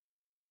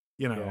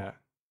 Yeah.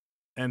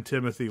 and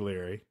Timothy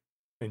Leary.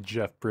 And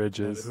Jeff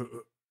Bridges.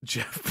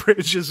 Jeff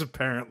Bridges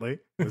apparently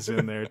was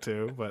in there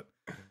too, but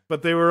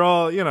they were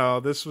all,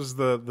 this was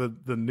the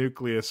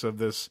nucleus of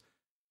this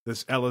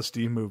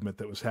LSD movement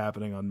that was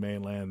happening on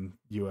mainland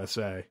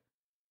USA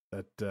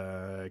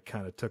that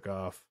kind of took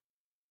off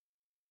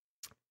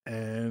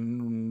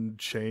and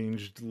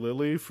changed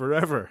Lilly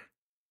forever.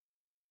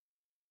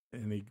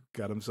 And he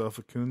got himself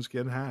a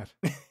coonskin hat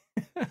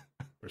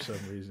for some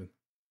reason.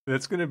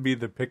 That's going to be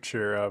the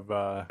picture of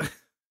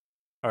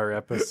our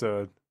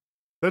episode.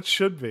 That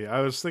should be.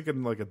 I was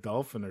thinking like a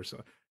dolphin or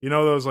something. You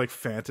know those like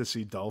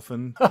fantasy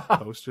dolphin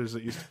posters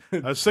that used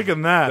to... I was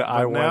thinking that.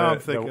 I'm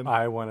thinking the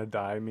I want to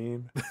die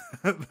meme.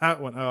 That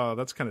one. Oh,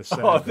 that's kind of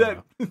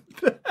sad.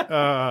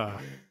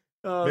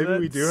 Maybe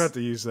we do have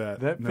to use that.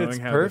 That fits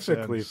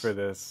perfectly for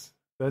this.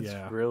 That's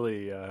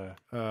really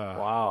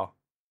wow.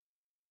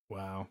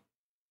 Wow.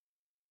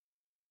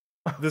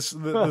 This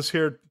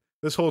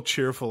whole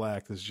cheerful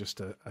act is just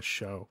a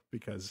show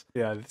because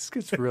this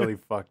gets really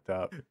fucked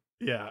up.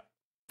 Yeah.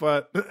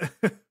 But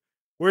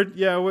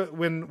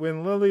when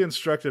Lilly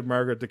instructed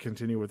Margaret to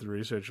continue with the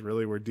research,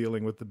 really we're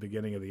dealing with the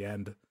beginning of the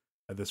end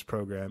of this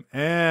program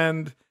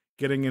and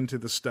getting into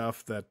the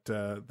stuff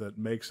that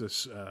makes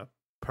us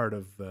part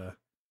of the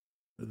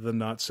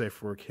not safe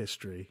for work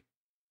history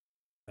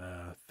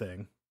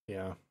thing.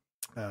 Yeah.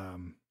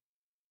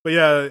 But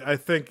yeah, I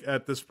think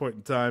at this point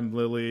in time,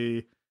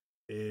 Lilly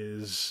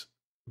is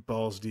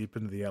balls deep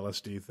into the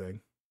LSD thing.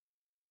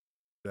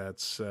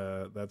 That's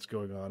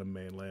going on in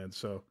mainland.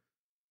 So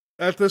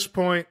at this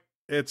point,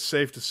 it's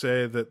safe to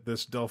say that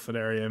this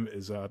Dolphinarium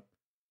is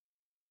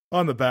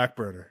on the back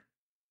burner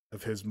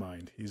of his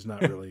mind. He's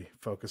not really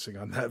focusing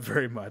on that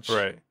very much.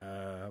 Right.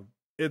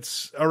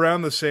 It's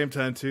around the same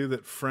time, too,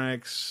 that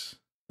Frank's...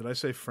 Did I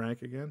say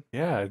Frank again?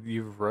 Yeah,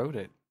 you wrote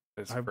it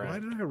as Frank. Why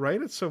did I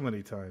write it so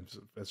many times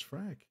as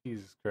Frank?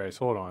 Jesus Christ.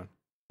 Hold on.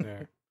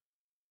 There.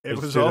 It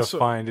was Instead also... of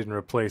find and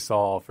replace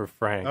all for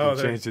Frank. Oh, and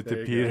changed it to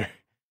Peter.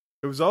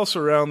 It was also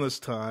around this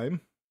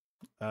time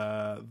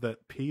that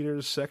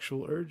Peter's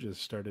sexual urges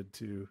started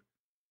to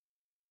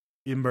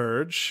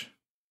emerge.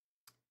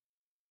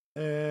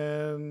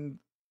 And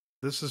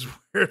this is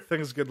where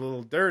things get a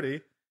little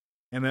dirty.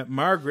 And that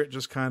Margaret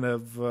just kind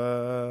of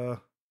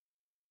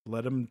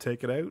let him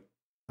take it out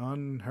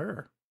on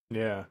her.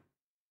 Yeah.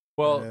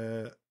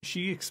 Well,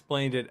 she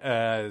explained it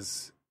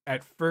as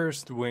at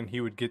first, when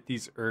he would get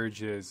these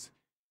urges,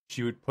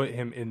 she would put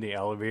him in the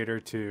elevator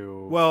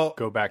to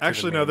go back to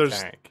the main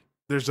tank.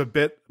 There's a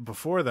bit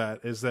before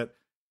that is that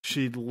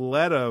she'd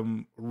let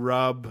him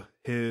rub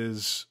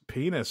his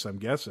penis, I'm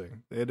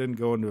guessing. They didn't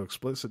go into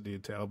explicit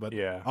detail, but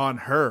on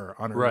her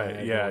right,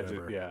 leg yeah, or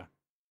whatever. yeah.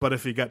 But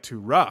if he got too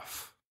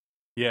rough,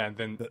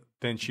 and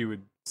then she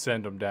would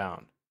send him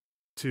down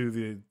to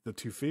the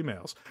two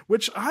females,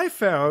 which I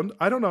found,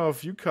 I don't know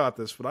if you caught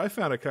this, but I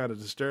found it kind of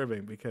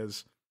disturbing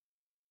because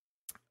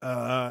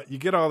you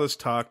get all this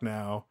talk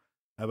now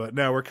about,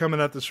 now we're coming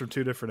at this from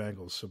two different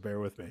angles, so bear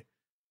with me.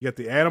 You get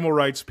the animal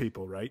rights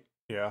people, right?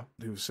 Yeah.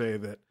 Who say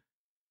that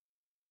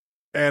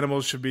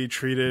animals should be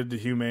treated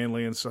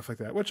humanely and stuff like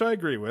that, which I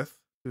agree with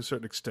to a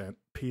certain extent.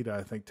 PETA,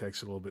 I think,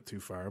 takes it a little bit too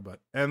far,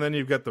 and then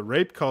you've got the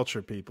rape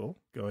culture people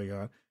going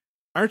on.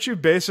 Aren't you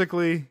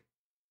basically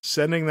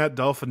sending that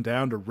dolphin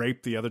down to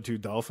rape the other two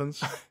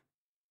dolphins?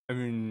 I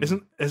mean,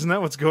 isn't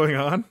that what's going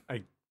on?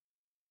 I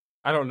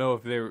don't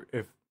know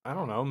if I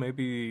don't know,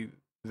 maybe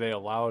they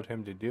allowed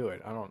him to do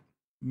it.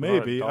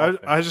 Maybe.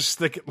 I just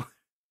think it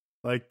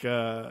like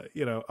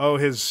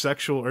his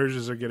sexual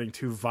urges are getting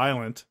too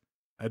violent.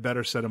 I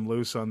better set him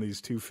loose on these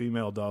two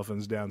female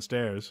dolphins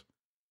downstairs.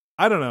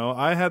 I don't know.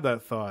 I had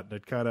that thought, and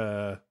it kind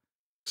of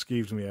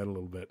skeeved me out a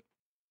little bit.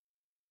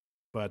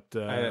 But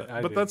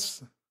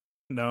that's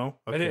no.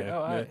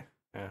 Okay.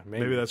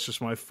 Maybe that's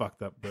just my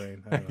fucked up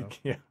brain. I don't know.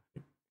 Yeah.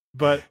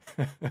 But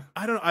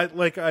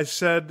I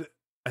said,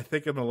 I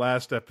think in the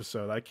last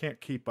episode, I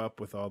can't keep up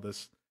with all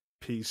this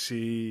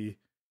PC,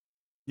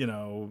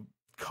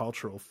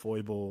 cultural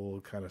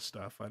foible kind of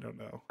stuff. I don't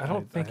know. I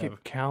don't think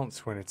it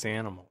counts when it's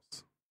animals.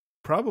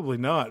 Probably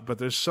not, but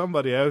there's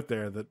somebody out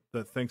there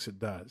that thinks it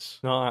does.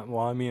 No,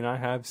 well, I mean, I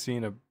have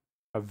seen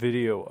a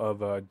video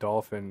of a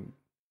dolphin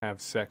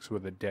have sex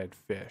with a dead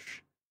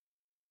fish.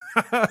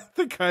 I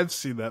think I've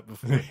seen that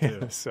before too.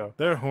 Yeah, so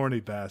they're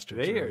horny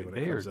bastards. They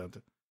are.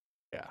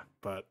 Yeah,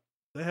 but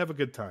they have a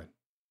good time.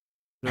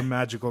 They're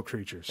magical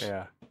creatures.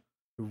 Yeah,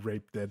 who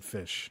rape dead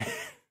fish.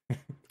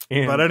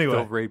 But anyway,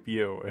 they'll rape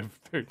you.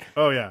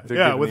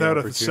 Without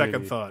a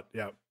second thought.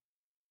 Yeah,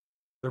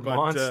 they're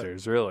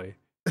monsters, really.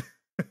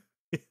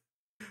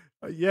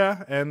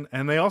 Yeah, and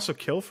they also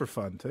kill for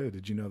fun too.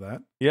 Did you know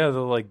that? Yeah,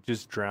 they'll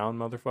just drown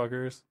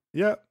motherfuckers.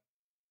 Yeah,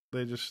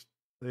 they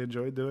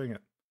enjoy doing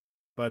it.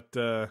 But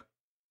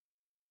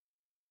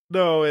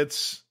no,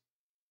 it's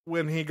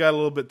when he got a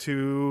little bit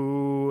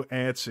too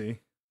antsy,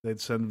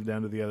 they'd send him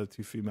down to the other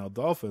two female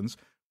dolphins,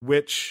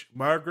 which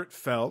Margaret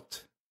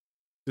felt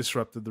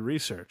disrupted the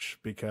research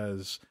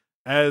because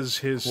as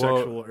his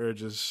sexual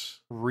urges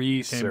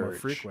became more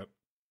frequent.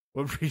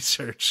 Well,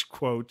 research,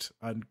 quote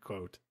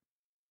unquote.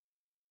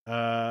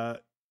 As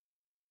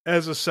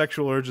his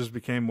sexual urges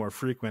became more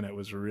frequent, it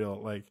was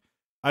real.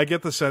 I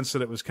get the sense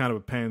that it was kind of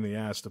a pain in the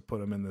ass to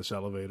put him in this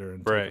elevator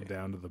and take him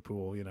down to the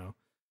pool.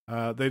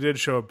 They did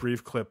show a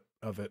brief clip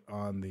of it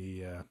on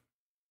the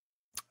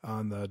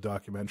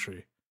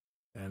documentary,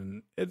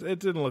 and it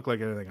didn't look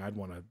like anything I'd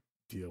want to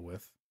deal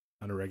with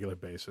on a regular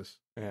basis.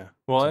 Yeah.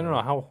 Well, I don't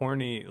know how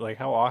horny.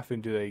 How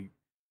often do they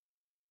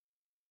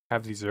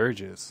have these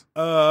urges?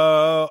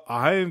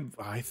 I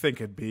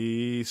think it'd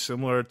be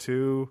similar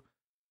to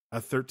a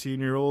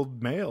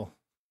 13-year-old male.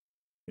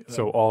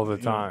 So all the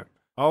time.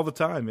 All the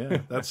time,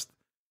 yeah. That's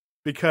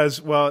because,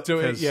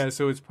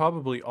 so it's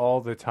probably all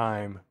the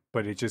time,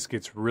 but it just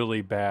gets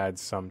really bad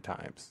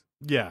sometimes.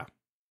 Yeah.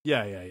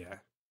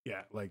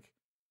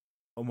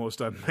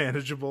 Almost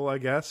unmanageable, I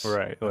guess.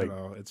 Right. I don't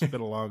know. It's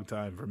been a long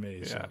time for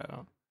me. Yeah.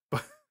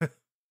 So.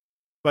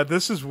 But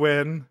this is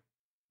when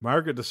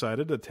Margaret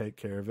decided to take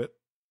care of it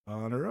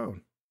on her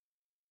own.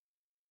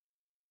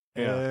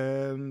 Yeah.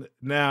 And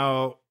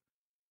now,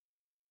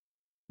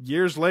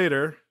 years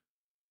later,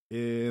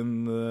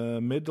 in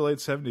the mid to late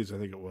 70s, I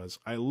think it was,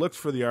 I looked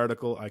for the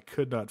article. I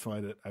could not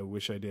find it. I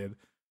wish I did.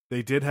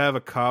 They did have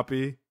a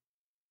copy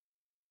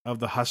of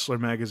the Hustler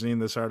magazine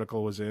this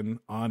article was in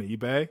on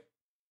eBay.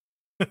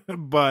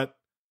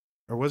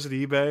 Or was it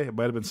eBay? It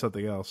might have been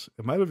something else.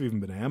 It might have even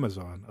been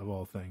Amazon, of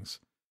all things.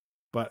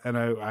 And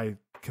I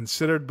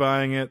considered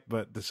buying it,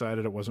 but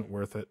decided it wasn't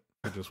worth it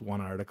for just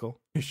one article.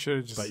 You should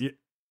have just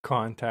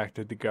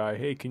contacted the guy.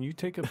 Hey, can you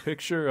take a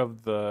picture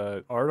of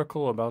the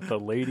article about the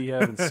lady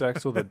having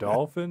sex with a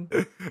dolphin?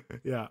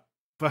 Yeah.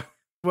 But,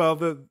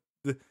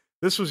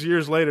 this was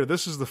years later.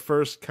 This is the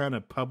first kind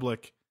of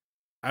public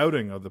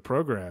outing of the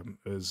program.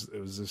 It was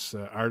this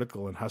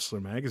article in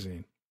Hustler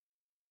magazine,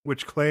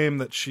 which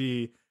claimed that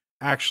she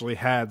actually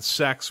had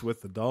sex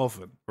with the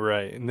dolphin.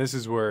 Right. And this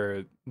is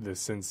where the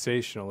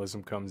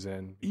sensationalism comes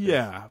in.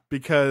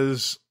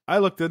 Because I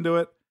looked into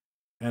it,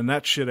 and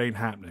that shit ain't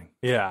happening.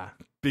 Yeah.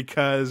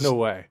 Because no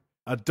way.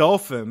 A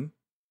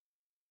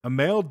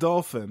male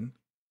dolphin,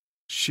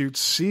 shoots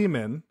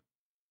semen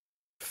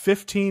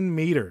 15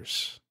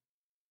 meters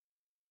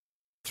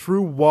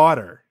through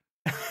water.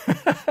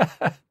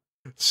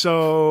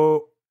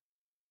 So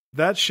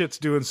that shit's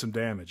doing some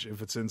damage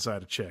if it's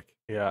inside a chick.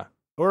 Yeah.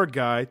 Or a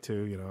guy,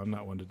 too. I'm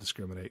not one to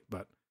discriminate,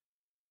 but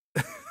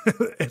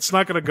it's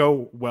not going to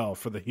go well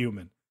for the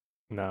human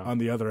on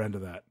the other end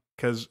of that.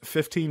 Because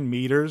 15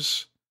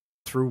 meters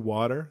through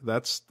water,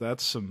 that's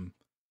some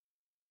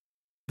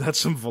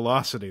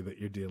velocity that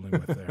you're dealing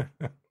with there.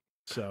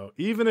 So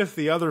even if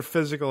the other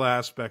physical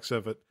aspects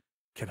of it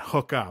can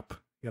hook up,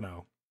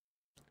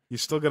 you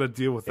still got to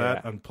deal with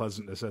that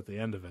unpleasantness at the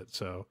end of it.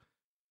 So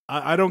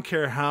I don't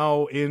care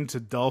how into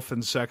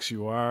dolphin sex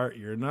you are,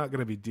 you're not going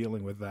to be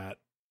dealing with that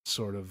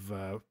sort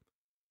of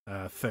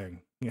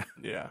thing.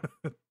 Yeah.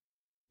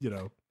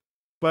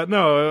 But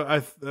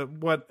no,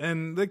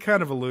 and they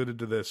kind of alluded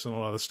to this in a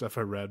lot of the stuff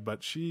I read,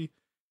 but she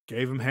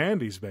gave him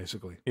handies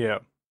basically. Yeah.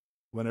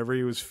 Whenever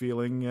he was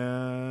feeling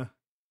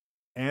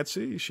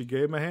antsy, she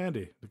gave him a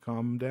handy to calm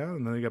him down,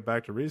 and then he got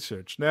back to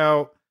research.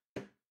 Now,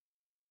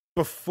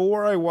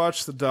 before I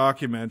watched the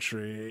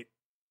documentary,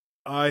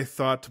 I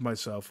thought to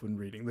myself when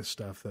reading this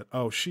stuff that,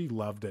 oh, she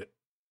loved it.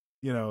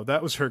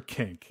 That was her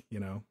kink,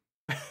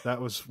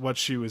 That was what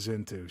she was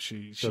into.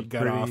 She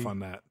got off on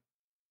that.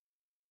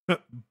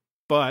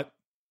 But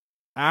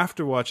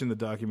after watching the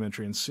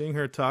documentary and seeing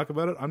her talk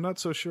about it, I'm not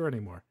so sure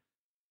anymore.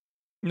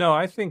 No,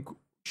 I think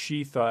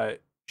she thought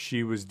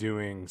she was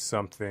doing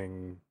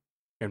something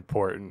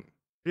important.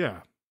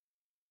 Yeah.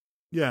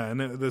 Yeah,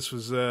 and this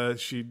was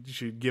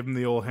she'd give him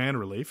the old hand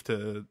relief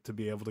to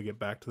be able to get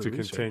back to the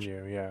research.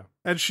 Continue, yeah.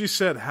 And she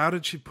said, how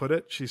did she put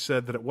it? She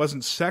said that it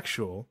wasn't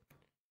sexual.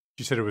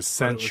 She said it was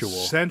sensual. It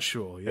was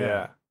sensual,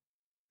 yeah.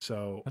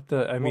 So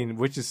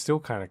which is still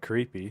kind of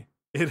creepy.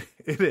 It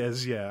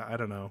is, yeah. I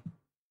don't know.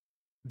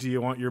 Do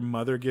you want your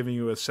mother giving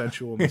you a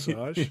sensual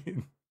massage?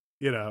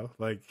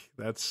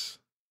 That's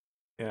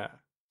yeah.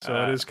 So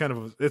it is kind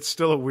of it's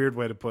still a weird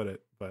way to put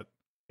it, but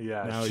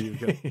yeah. Now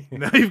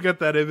you've got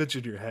that image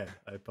in your head.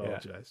 I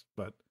apologize,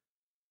 but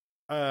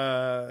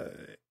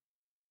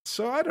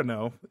so I don't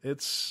know.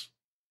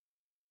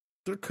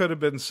 There could have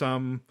been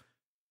some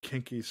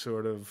kinky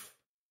sort of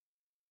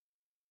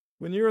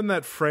when you're in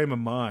that frame of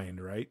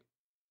mind, right?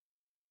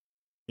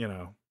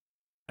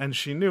 And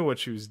she knew what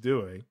she was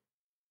doing.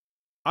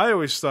 I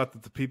always thought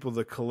that the people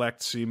that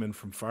collect semen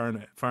from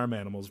farm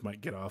animals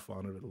might get off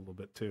on it a little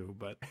bit too,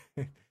 but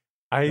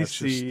I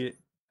see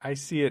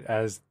it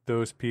as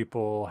those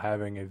people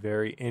having a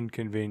very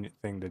inconvenient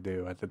thing to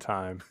do at the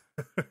time.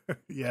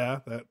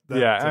 Yeah,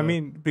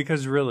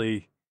 because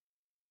really,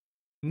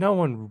 no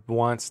one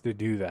wants to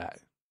do that.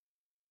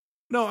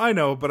 No, I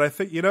know, but I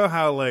think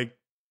how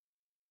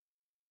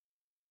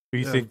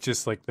you think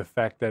just like the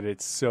fact that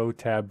it's so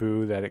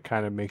taboo that it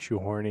kind of makes you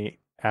horny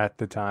at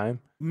the time?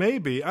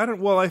 Maybe. I don't.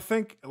 Well, I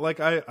think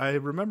I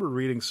remember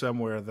reading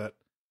somewhere that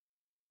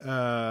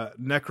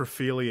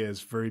necrophilia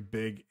is very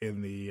big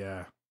in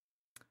the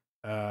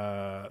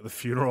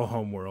funeral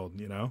home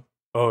world.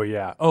 Oh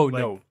yeah. Oh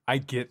no, I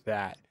get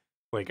that.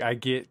 I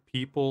get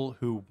people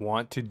who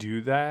want to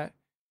do that.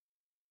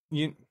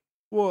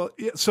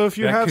 So if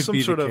you have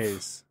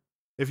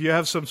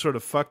some sort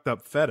of fucked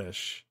up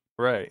fetish,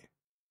 right?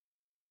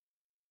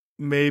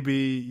 Maybe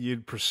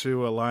you'd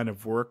pursue a line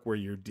of work where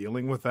you're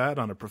dealing with that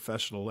on a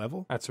professional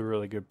level. That's a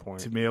really good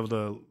point. To be able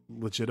to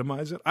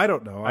legitimize it. I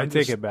don't know. I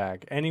take it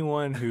back.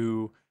 Anyone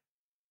who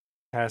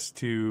has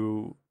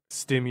to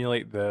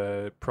stimulate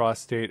the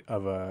prostate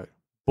of a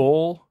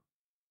bull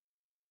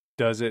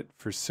does it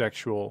for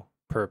sexual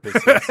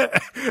purposes.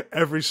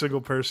 Every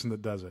single person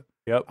that does it.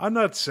 Yep. I'm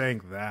not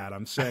saying that.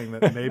 I'm saying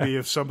that maybe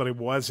if somebody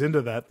was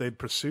into that, they'd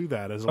pursue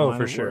that as a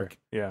line of work.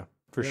 Yeah,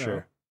 for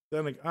sure.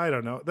 Then I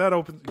don't know. That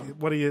opens.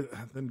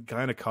 Then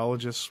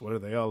gynecologists? What are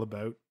they all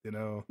about?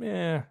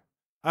 Yeah.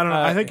 I don't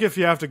know. I think if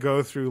you have to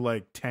go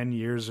through 10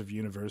 years of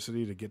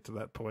university to get to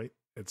that point,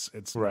 it's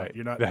right.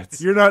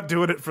 You're not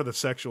doing it for the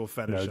sexual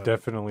fetish. No,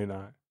 definitely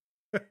not.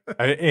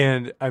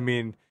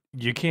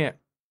 You can't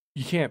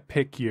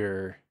pick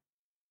your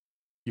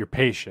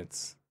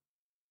patients.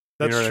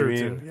 That's true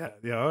too. Yeah.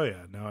 Yeah. Oh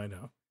yeah. No, I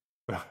know.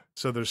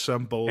 So there's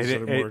some bulls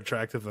that are more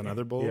attractive than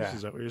other bulls. Yeah.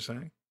 Is that what you're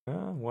saying?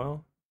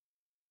 Well.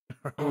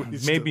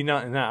 Maybe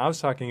not in that. I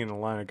was talking in the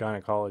line of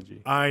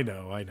gynecology. I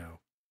know.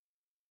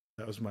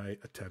 That was my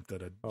attempt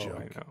at a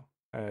joke.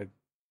 I know.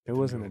 It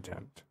was an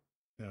attempt.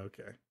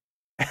 Okay.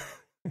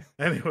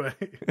 Anyway.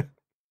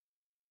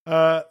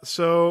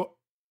 So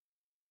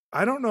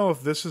I don't know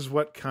if this is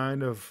what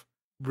kind of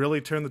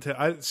really turned the tail.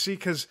 I see,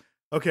 because,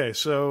 okay,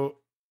 so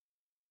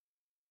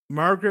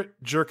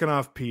Margaret jerking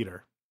off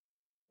Peter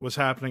was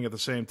happening at the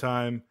same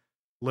time.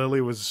 Lilly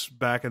was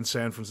back in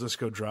San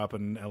Francisco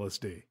dropping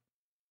LSD.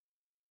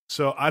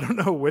 So I don't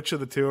know which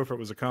of the two, if it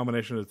was a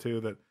combination of the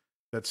two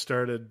that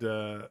started,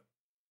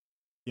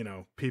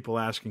 people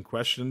asking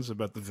questions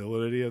about the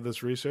validity of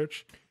this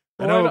research.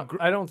 Well,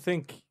 I don't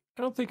think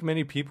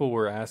many people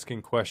were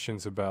asking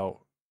questions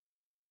about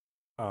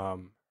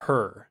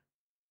her.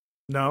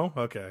 No?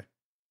 Okay.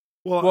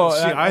 Well,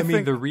 see, I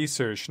mean the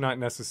research, not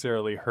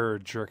necessarily her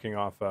jerking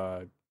off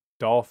a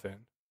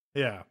dolphin.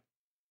 Yeah.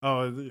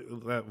 Oh,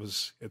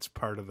 it's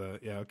part of the,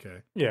 yeah,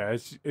 okay. Yeah,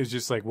 it's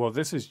just like, well,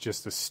 this is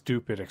just a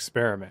stupid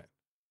experiment.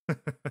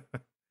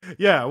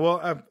 Yeah,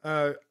 well,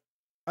 I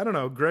don't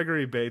know,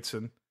 Gregory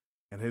Bateson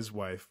and his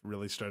wife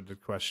really started to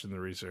question the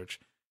research.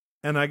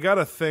 And I got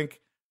to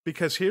think,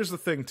 because here's the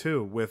thing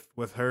too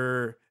with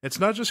her, it's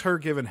not just her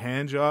giving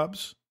hand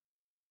jobs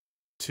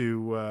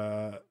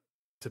to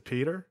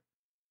Peter,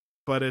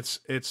 but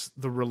it's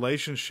the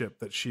relationship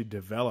that she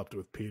developed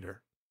with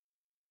Peter.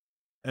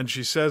 And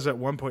she says at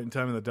one point in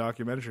time in the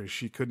documentary,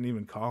 she couldn't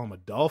even call him a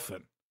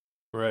dolphin.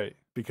 Right.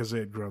 Because they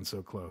had grown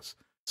so close.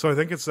 So I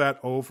think it's that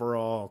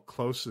overall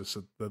closeness,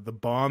 the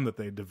bond that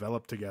they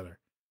developed together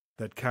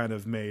that kind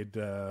of made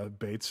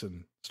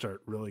Bateson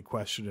start really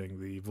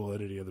questioning the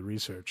validity of the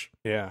research.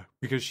 Yeah.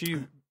 Because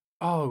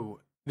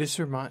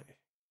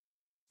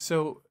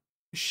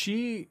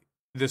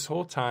this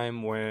whole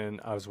time when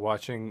I was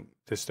watching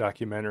this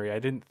documentary, I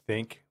didn't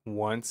think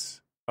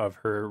once of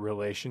her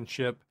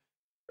relationship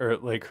or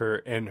like her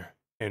and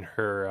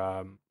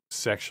her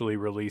sexually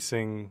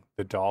releasing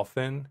the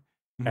dolphin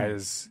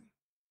as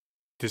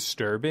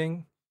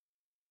disturbing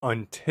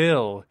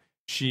until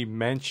she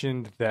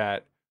mentioned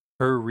that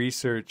her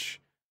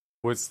research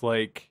was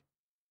like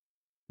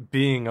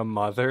being a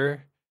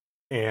mother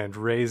and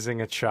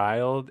raising a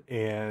child,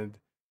 and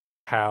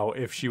how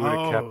if she would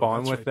have kept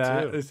on with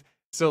that.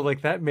 So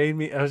like that made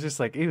me, I was just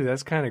like, ew,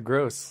 that's kind of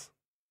gross.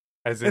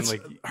 As in, it's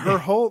like her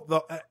whole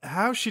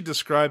how she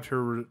described her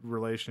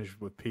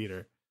relationship with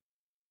Peter,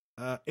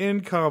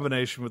 in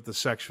combination with the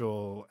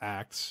sexual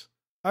acts.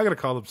 I gotta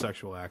call them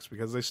sexual acts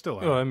because they still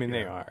are. Oh, I mean,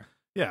 they are.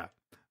 Yeah,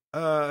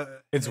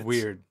 it's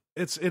weird.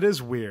 It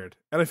is weird,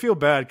 and I feel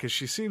bad because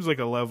she seems like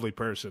a lovely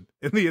person.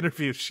 In the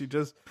interview, it's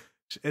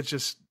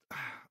just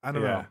I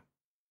don't know.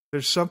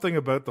 There's something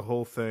about the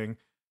whole thing,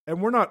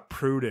 and we're not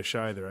prudish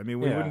either. I mean,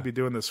 we wouldn't be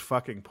doing this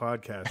fucking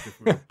podcast if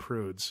we were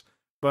prudes,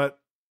 but.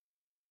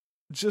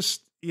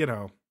 Just, it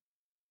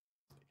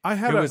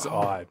was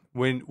odd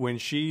when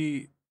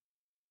she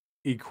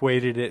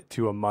equated it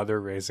to a mother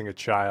raising a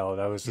child.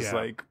 I was just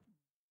like,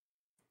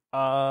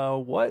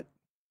 what?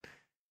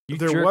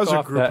 There was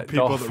a group of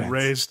people that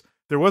raised.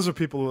 There was a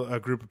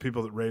group of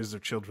people that raised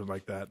their children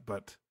like that,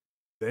 but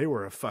they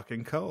were a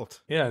fucking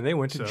cult. Yeah, and they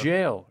went to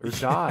jail or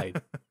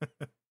died.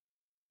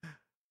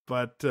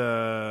 But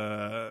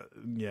I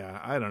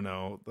don't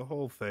know. The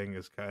whole thing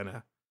is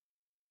kind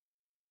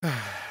of.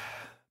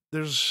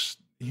 There's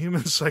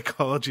human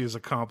psychology is a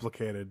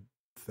complicated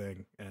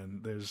thing,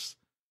 and there's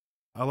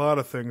a lot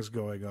of things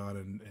going on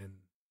in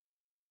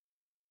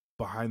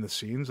behind the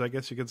scenes, I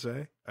guess you could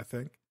say, I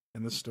think,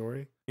 in this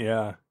story.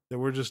 Yeah. That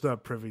we're just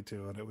not privy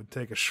to, and it would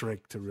take a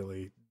shrink to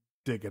really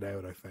dig it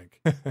out, I think.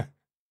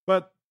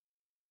 But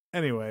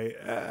anyway,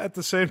 at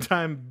the same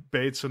time,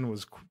 Bateson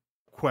was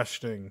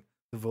questioning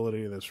the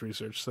validity of this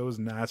research. So was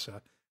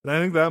NASA. And I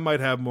think that might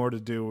have more to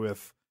do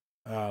with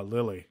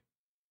Lilly.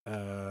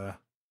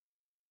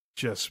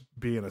 Just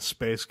being a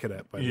space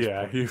cadet by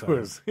this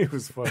point he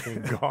was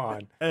fucking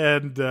gone.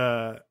 And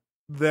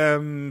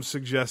them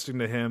suggesting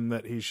to him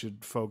that he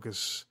should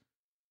focus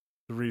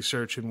the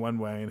research in one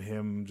way, and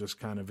him just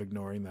kind of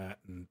ignoring that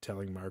and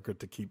telling Margaret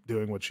to keep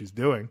doing what she's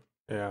doing.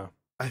 Yeah.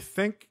 I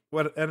think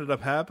what ended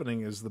up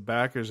happening is the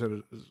backers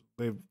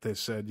they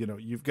said,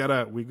 we've got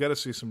to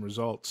see some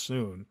results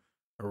soon,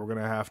 or we're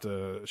going to have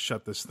to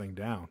shut this thing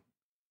down.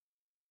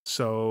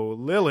 So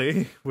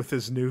Lilly, with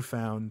his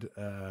newfound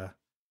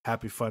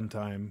happy fun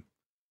time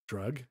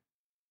drug,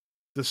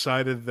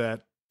 decided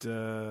that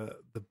the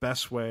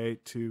best way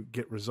to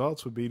get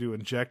results would be to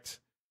inject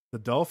the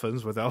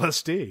dolphins with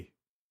LSD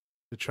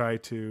to try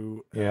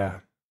to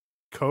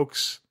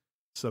coax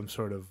some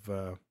sort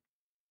of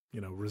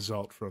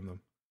result from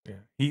them. Yeah,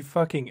 he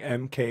fucking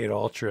MK'd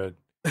Ultra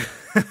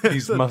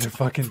these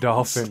motherfucking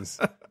dolphins.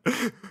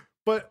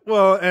 But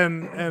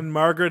and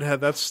Margaret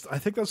I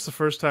think that's the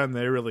first time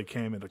they really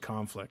came into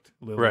conflict,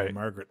 Lilly and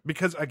Margaret,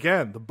 because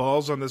again, the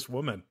ball's on this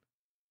woman.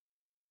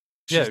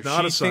 She's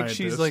not a scientist. Thinks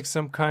she's like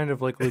some kind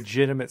of like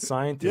legitimate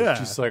scientist. Yeah.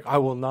 She's like, I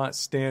will not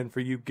stand for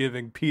you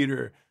giving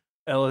Peter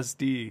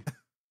LSD.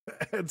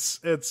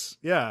 It's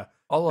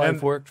all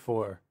I've worked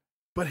for.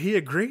 But he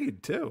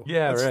agreed too.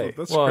 Yeah, right.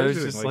 That's well,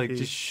 it's just like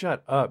just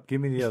shut up.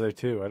 Give me the other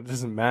two. It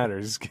doesn't matter.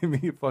 Just give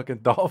me a fucking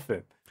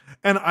dolphin.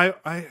 And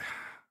I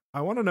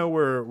want to know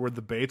where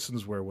the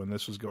Batesons were when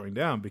this was going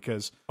down,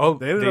 because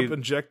they ended up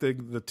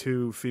injecting the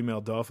two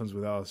female dolphins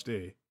with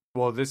LSD.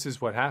 Well, this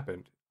is what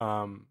happened.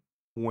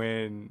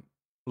 When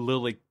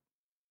Lilly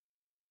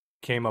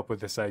came up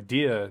with this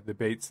idea, the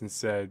Batesons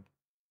said,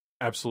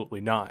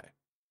 absolutely not.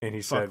 And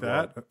he said,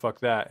 fuck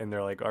that. And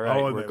they're like, all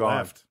right, we're gone.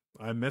 Left.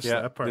 I missed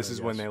that part. This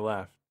is when they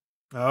left.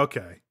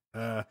 Okay.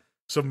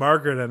 So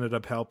Margaret ended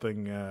up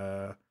helping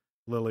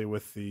Lilly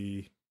with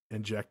the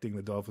injecting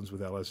the dolphins with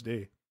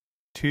LSD.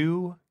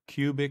 2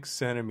 cubic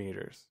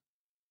centimeters.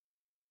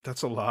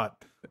 That's a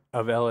lot.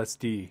 Of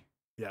LSD.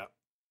 Yeah.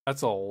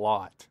 That's a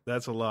lot.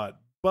 That's a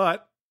lot.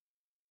 But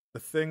the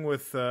thing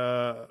with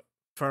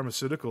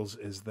pharmaceuticals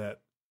is that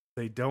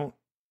they don't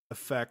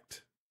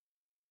affect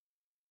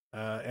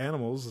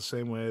animals the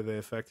same way they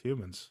affect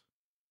humans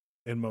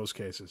in most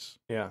cases.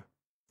 Yeah.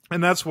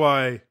 And that's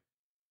why,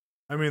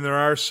 I mean, there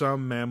are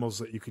some mammals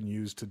that you can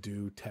use to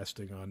do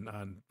testing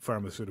on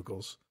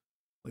pharmaceuticals,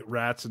 like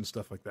rats and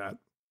stuff like that.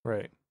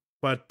 Right.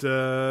 But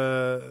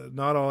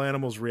not all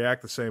animals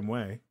react the same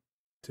way.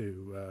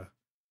 to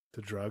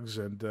drugs,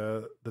 and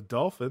the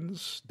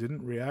dolphins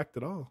didn't react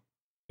at all.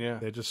 Yeah.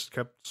 They just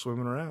kept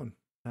swimming around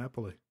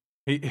happily.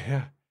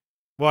 Yeah.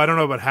 Well, I don't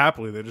know about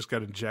happily. They just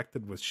got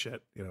injected with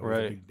shit, with a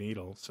Right. big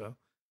needle. So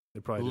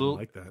they probably didn't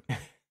like that.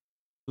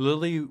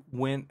 Lilly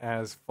went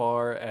as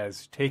far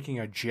as taking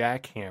a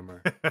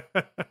jackhammer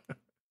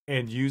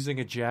and using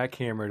a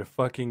jackhammer to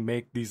fucking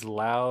make these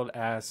loud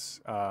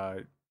ass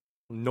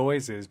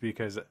noises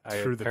because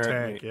through the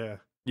tank, yeah.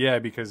 Yeah,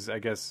 because I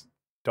guess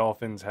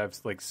dolphins have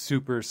like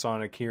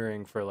supersonic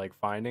hearing for like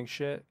finding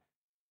shit.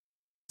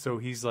 So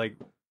he's like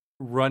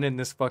running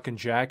this fucking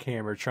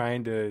jackhammer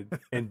trying to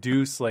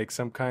induce like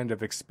some kind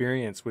of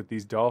experience with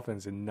these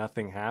dolphins, and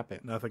nothing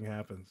happened. Nothing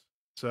happens.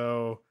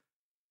 So,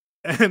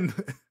 and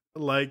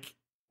like,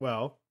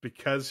 well,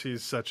 because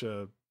he's such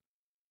a,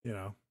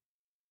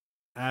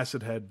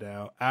 acid head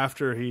now,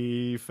 after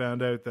he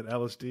found out that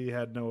LSD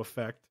had no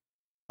effect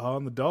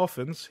on the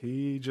dolphins,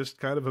 he just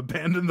kind of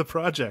abandoned the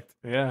project.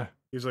 Yeah.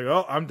 He's like,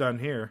 oh, I'm done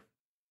here.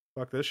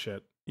 Fuck this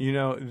shit.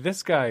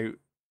 This guy,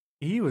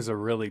 he's a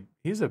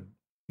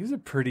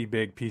pretty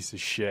big piece of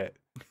shit.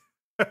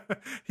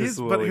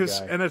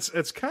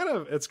 It's kind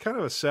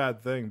of a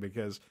sad thing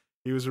because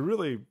he was a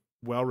really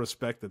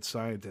well-respected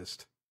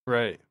scientist,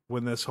 right,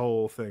 when this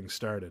whole thing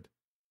started,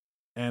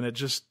 and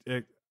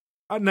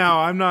now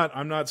I'm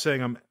not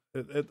saying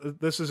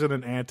this isn't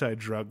an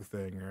anti-drug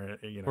thing or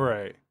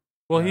right.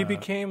 Well, he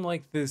became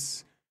like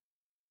this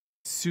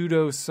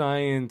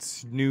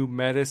pseudoscience, new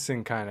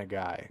medicine kind of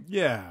guy.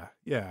 Yeah,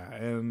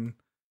 and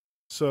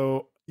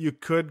so you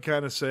could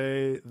kind of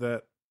say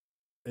that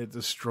it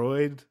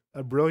destroyed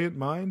a brilliant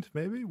mind,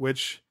 maybe,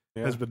 which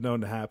has been known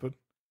to happen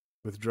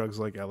with drugs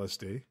like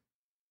LSD.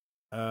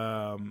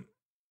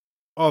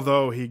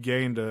 Although he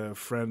gained a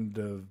friend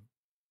of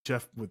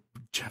Jeff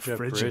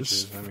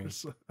Bridges.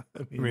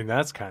 I mean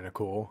that's kind of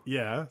cool.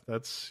 Yeah,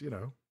 that's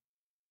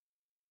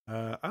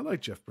I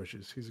like Jeff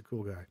Bridges. He's a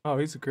cool guy. Oh,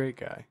 he's a great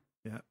guy.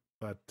 Yeah,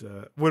 but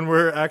when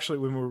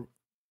we're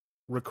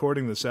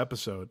recording this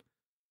episode,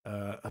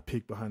 a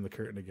peek behind the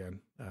curtain again.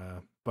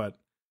 But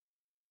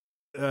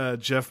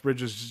Jeff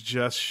Bridges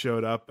just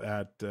showed up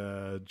at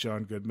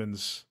John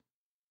Goodman's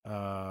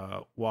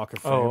Walk of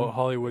Fame. Oh,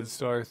 Hollywood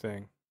star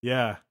thing.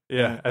 Yeah.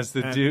 As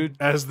the dude.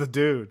 As the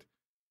dude.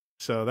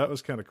 So that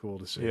was kind of cool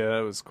to see. Yeah,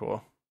 that was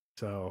cool.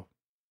 So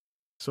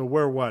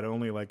we're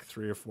only like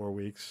 3 or 4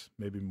 weeks,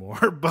 maybe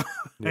more,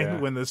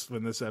 behind when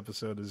this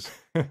episode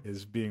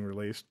is being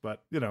released.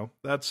 But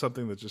that's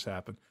something that just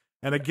happened.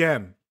 And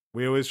again,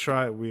 we always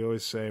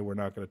say we're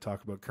not going to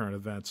talk about current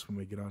events when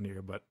we get on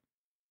here, but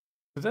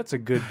that's a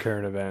good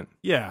current event.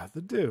 Yeah,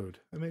 the dude.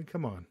 I mean,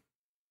 come on.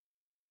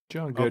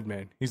 John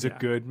Goodman. He's a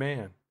good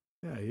man.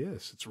 Yeah, he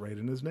is. It's right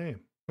in his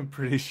name. I'm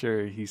pretty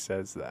sure he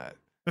says that.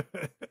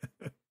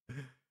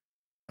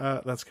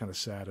 That's kind of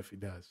sad if he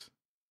does.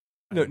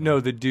 No,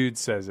 the dude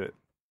says it.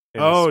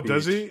 Oh,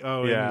 does he?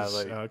 Oh, yeah.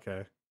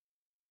 Okay.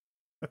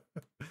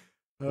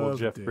 Well,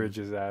 Jeff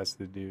Bridges asked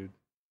the dude.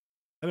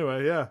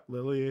 Anyway, yeah,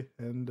 Lilly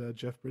and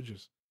Jeff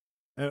Bridges.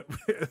 And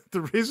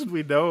the reason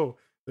we know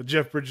that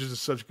Jeff Bridges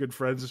is such good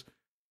friends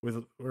was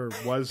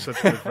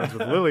such good friends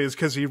with Lilly is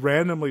because he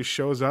randomly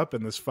shows up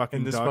in this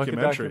fucking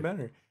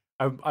documentary.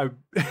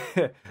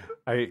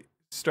 I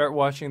start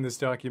watching this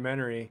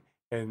documentary,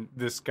 and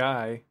this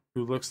guy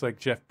who looks like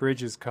Jeff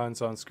Bridges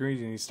comes on screen,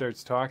 and he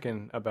starts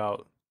talking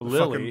about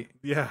Lilly.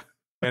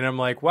 And I'm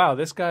like, wow,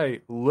 this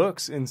guy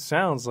looks and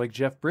sounds like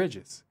Jeff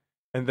Bridges.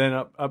 And then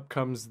up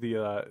comes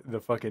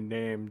the fucking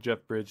name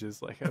Jeff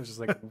Bridges. Like I was just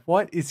like,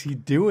 what is he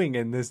doing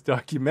in this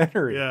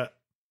documentary? Yeah,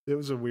 it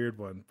was a weird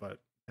one, but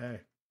hey.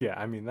 Yeah,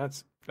 I mean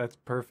that's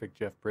perfect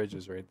Jeff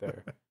Bridges right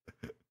there.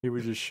 He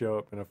would just show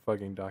up in a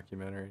fucking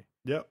documentary.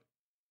 Yep.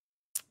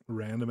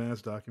 Random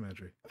ass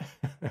documentary.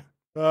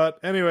 But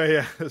anyway,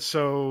 yeah.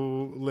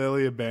 So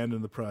Lilly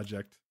abandoned the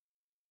project,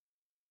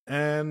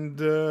 and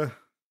the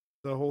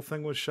whole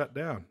thing was shut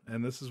down.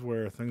 And this is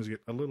where things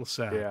get a little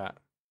sad. Yeah.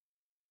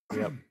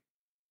 Yep.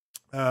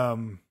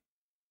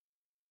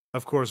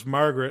 Of course,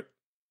 Margaret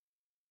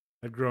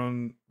had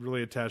grown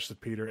really attached to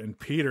Peter, and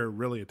Peter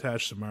really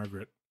attached to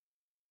Margaret.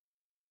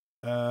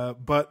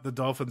 But the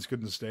dolphins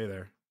couldn't stay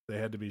there. They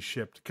had to be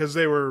shipped because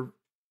they were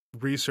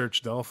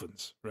research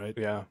dolphins, right?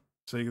 Yeah.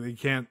 So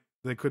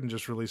they couldn't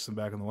just release them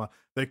back in the wild.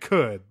 They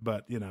could,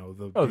 but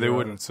they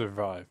wouldn't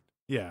survive.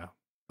 Yeah.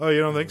 Oh,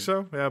 you don't think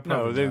so? Yeah.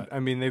 No,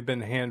 they've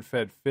been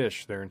hand-fed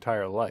fish their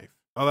entire life.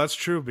 Oh, that's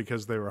true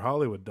because they were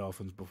Hollywood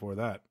dolphins before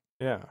that.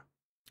 Yeah.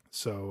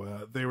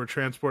 So they were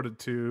transported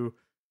to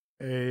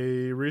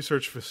a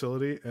research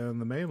facility in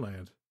the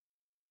mainland.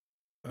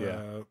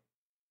 Yeah.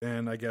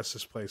 And I guess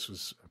this place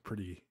was a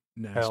pretty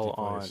nasty hell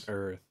place on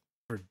earth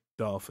for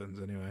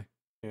dolphins, anyway.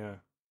 Yeah.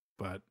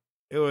 But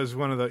it was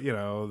one of the,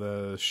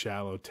 the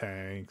shallow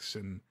tanks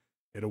and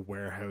in a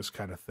warehouse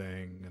kind of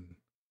thing, and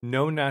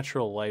no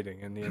natural lighting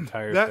in the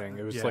entire thing.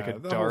 It was like a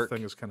the dark whole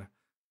thing is kind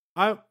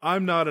of.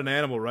 I'm not an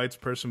animal rights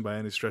person by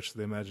any stretch of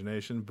the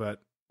imagination,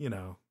 but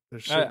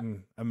there's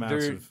certain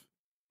amounts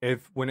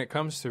of. When it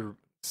comes to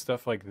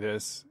stuff like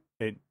this,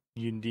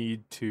 you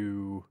need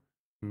to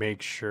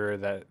make sure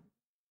that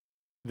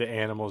the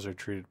animals are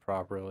treated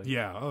properly.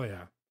 Yeah. Oh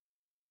yeah.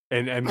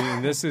 And I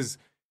mean, this is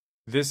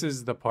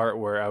the part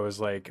where I was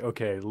like,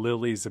 okay,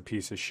 Lily's a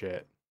piece of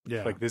shit.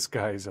 Yeah. Like, this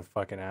guy's a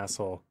fucking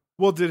asshole.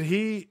 Well,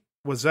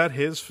 was that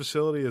his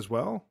facility as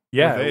well?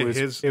 Yeah, Were they it was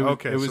his. It was,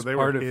 Okay, it was so they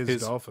part were of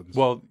his dolphins.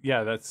 Well,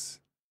 yeah,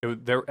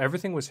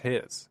 everything was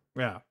his.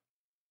 Yeah.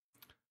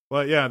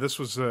 Well, yeah, this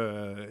was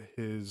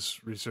his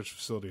research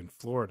facility in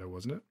Florida,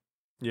 wasn't it?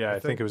 Yeah, I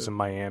think it was in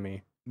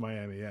Miami.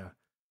 Miami, yeah.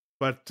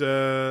 But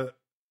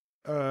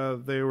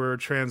they were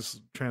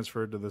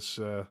transferred to this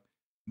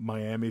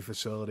Miami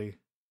facility,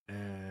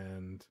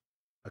 and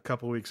a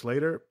couple weeks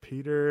later,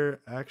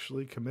 Peter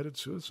actually committed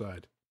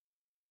suicide.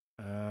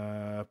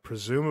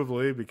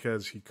 Presumably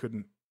because he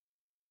couldn't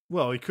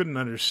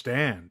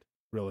understand,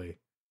 really,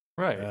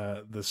 Right.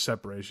 the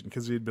separation,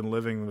 because he'd been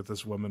living with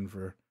this woman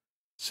for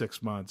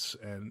 6 months,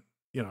 and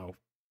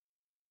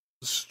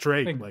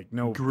straight, like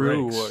no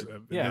breaks.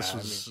 Yeah, this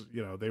was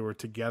they were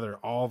together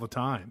all the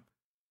time.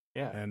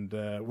 Yeah, and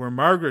where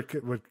Margaret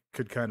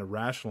could kind of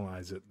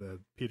rationalize it, that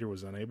Peter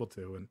was unable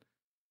to,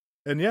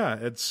 and yeah,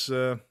 it's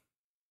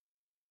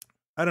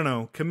I don't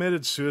know,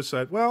 committed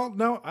suicide. Well,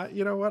 no,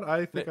 you know what?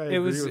 I think I agree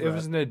with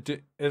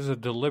that. It was a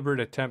deliberate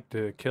attempt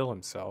to kill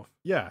himself.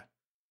 Yeah,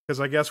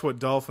 because I guess what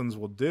dolphins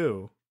will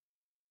do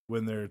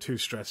when they're too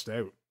stressed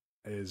out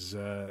is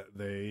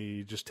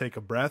they just take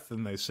a breath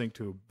and they sink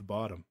to the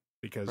bottom.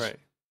 Because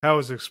how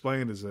it's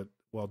explained is that,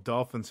 well,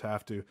 dolphins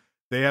have to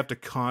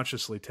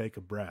consciously take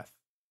a breath.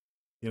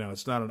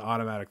 It's not an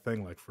automatic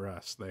thing like for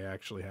us. They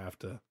actually have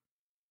to,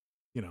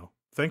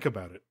 think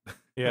about it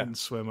and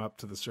swim up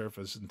to the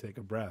surface and take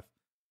a breath.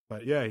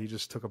 But yeah, he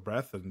just took a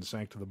breath and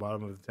sank to the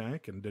bottom of the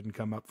tank and didn't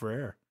come up for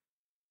air.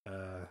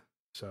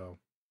 So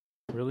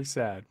really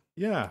sad.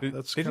 Yeah,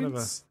 that's kind of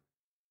a.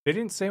 They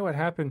didn't say what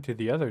happened to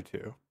the other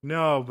two.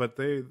 No, but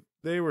they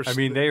were. I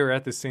mean, they were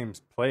at the same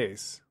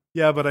place.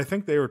 Yeah, but I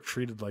think they were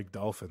treated like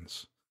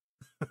dolphins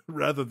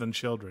rather than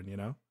children.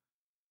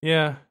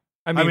 Yeah,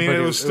 I mean, it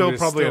was still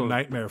probably a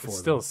nightmare for them. It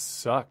still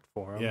sucked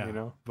for them.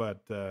 Yeah,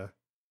 But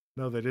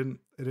no, they didn't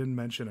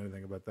mention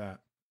anything about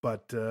that.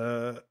 But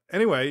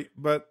anyway,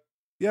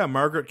 yeah,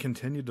 Margaret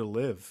continued to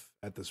live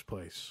at this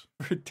place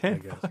for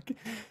 10 fucking.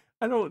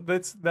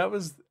 That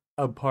was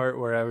a part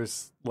where I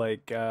was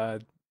like,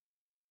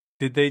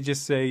 did they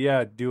just say,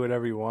 yeah, do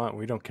whatever you want,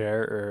 we don't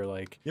care, or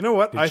like, you know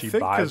what? I think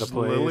because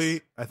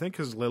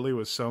Lily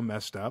was so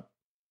messed up,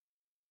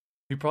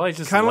 he probably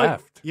just kind of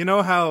left. Like, you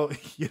know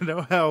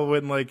how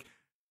when like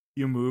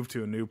you move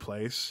to a new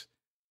place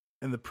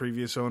and the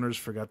previous owners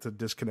forgot to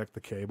disconnect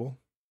the cable,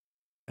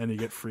 and you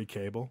get free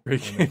cable. I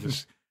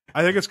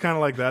think it's kind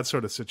of like that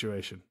sort of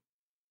situation.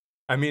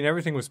 I mean,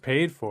 everything was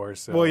paid for,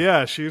 so. Well,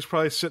 yeah, she was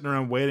probably sitting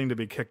around waiting to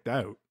be kicked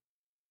out.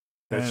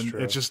 That's and true.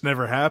 It just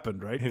never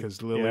happened, right?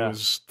 Because Lily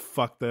was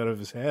fucked out of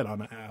his head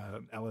on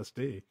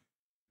LSD.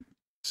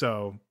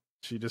 So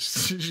she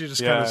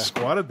just kind of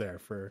squatted there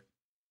for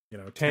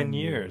 10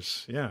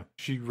 years. Yeah,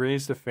 she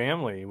raised a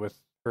family with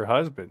her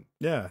husband.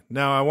 Yeah.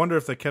 Now I wonder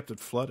if they kept it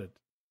flooded.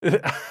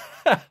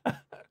 I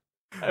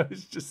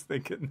was just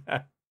thinking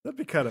that. That'd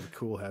be kind of a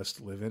cool house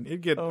to live in.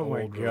 It'd get old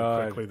really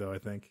quickly, though, I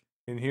think.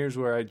 And here's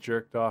where I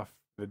jerked off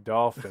the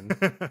dolphin.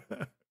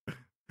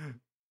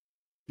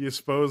 Do you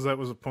suppose that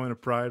was a point of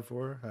pride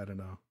for her? I don't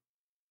know.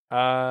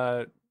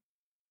 I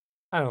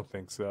don't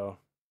think so.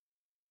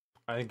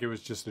 I think it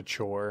was just a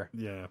chore.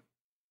 Yeah.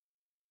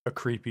 A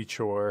creepy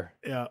chore.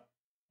 Yeah.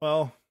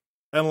 Well,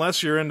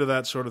 unless you're into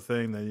that sort of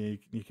thing, then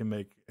you can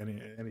make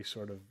any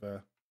sort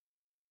of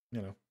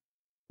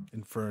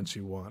inference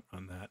you want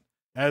on that.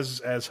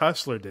 As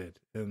Hustler did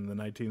in the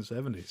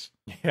 1970s.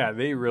 Yeah,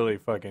 they really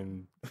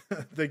fucking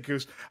they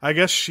goose. I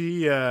guess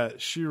she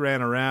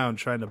ran around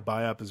trying to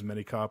buy up as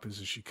many copies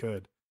as she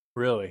could.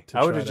 Really?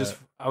 I would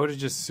have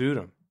just sued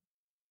him.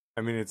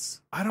 I mean,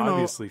 it's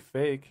obviously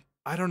fake.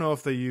 I don't know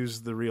if they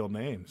used the real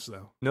names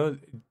though. No,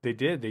 they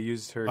did. They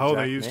used her. Oh,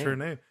 they used her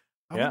name.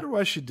 I wonder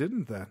why she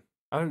didn't then.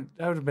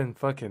 That would have been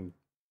fucking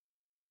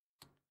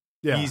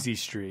easy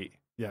street.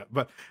 Yeah,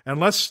 but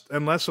unless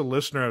a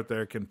listener out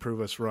there can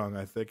prove us wrong,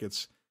 I think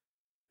it's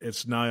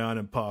nigh on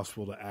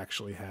impossible to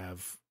actually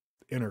have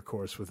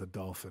intercourse with a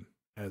dolphin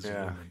as a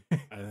woman.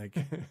 I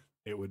think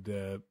it would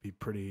be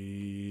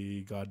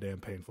pretty goddamn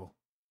painful.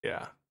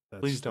 Yeah.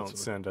 Please don't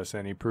send us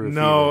any proof.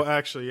 No, either.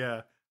 Actually,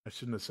 yeah. I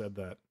shouldn't have said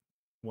that.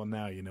 Well,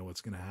 now you know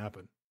what's going to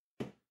happen.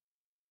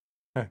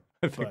 I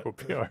think we'll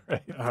be all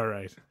right. All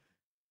right.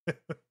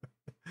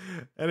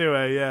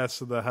 Anyway, yeah,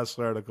 so the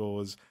Hustler article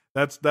was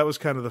that was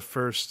kind of the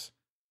first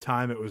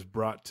time it was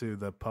brought to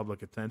the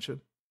public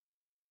attention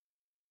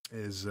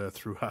is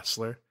through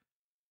Hustler.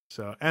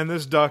 So, and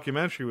this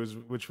documentary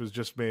which was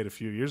just made a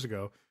few years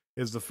ago,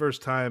 is the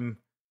first time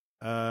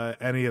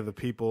any of the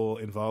people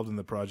involved in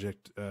the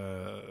project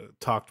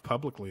talked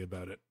publicly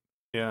about it.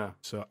 Yeah.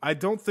 So I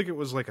don't think it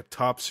was like a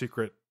top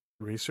secret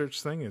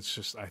research thing. It's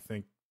just, I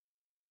think,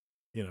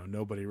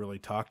 nobody really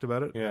talked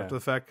about it after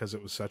the fact because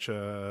it was such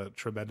a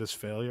tremendous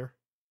failure.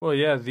 Well,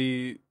 yeah, I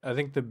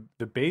think the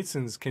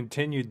Batesons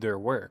continued their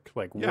work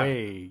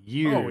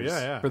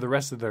years for the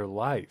rest of their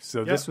life.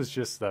 So this was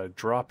just a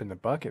drop in the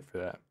bucket for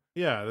them.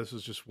 Yeah, this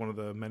was just one of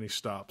the many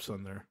stops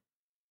on their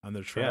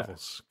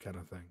travels kind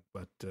of thing.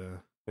 But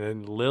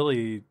and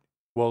Lilly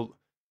bought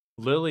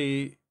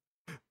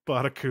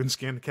a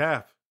coonskin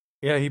cap.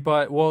 Yeah,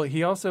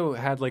 he also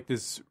had like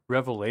this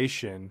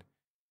revelation,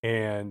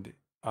 and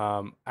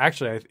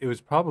actually it was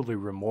probably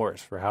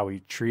remorse for how he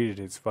treated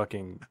his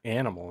fucking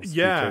animals.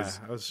 Yeah,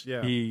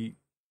 he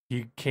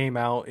came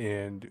out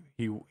and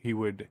he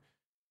would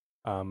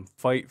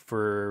fight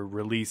for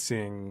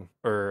releasing,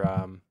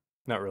 or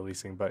not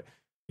releasing, but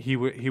he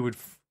would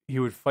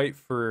fight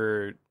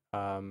for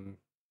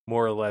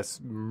more or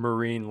less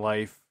marine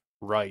life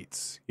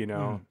rights, you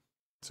know.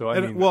 So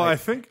I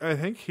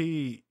think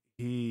he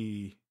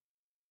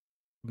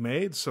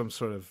made some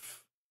sort of,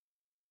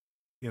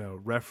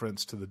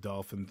 reference to the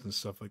dolphins and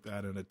stuff like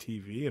that in a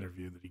TV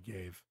interview that he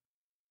gave,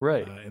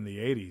 right, in the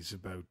 80s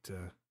about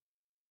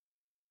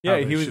he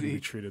shouldn't be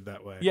treated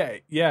that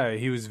way. Yeah,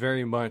 he was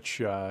very much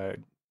let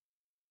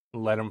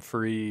them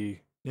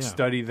free,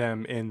 study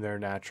them in their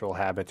natural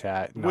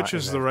habitat, which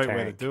is the right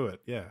way to do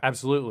it. Yeah,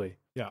 absolutely.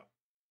 Yeah,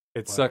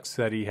 it sucks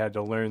that he had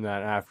to learn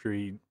that after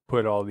he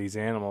put all these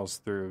animals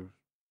through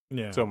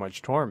so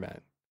much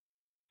torment.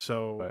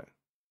 So,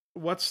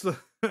 what's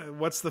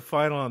the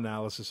final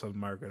analysis of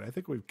Margaret? I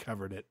think we've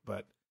covered it,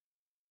 but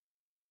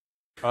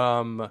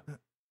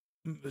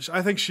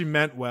I think she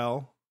meant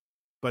well,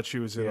 but she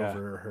was in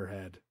over her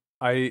head.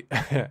 I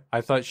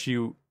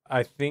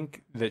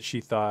think that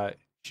she thought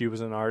she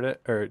was an artist,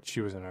 or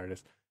she was an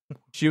artist.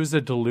 She was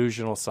a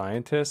delusional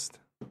scientist.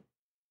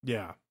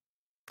 Yeah.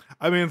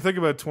 I mean, think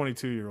about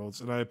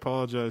 22-year-olds, and I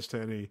apologize to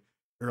any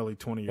early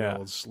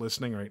 20-year-olds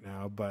listening right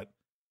now, but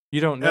you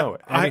don't know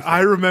it.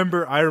 I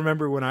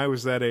remember when I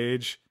was that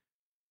age,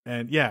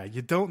 and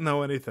you don't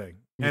know anything.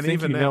 You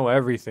think you know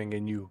everything,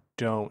 and you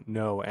don't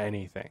know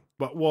anything.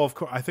 But of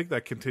course, I think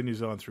that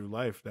continues on through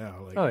life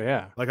now.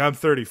 Like I'm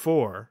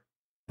 34,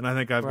 and I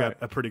think I've got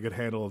a pretty good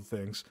handle of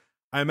things.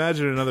 I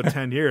imagine in another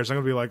 10 years, I'm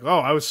gonna be like, "Oh,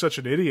 I was such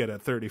an idiot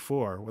at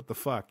 34. What the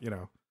fuck?"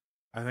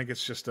 I think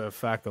it's just a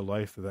fact of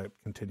life that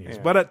continues.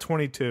 Yeah. But at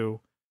 22,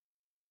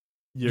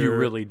 you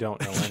really don't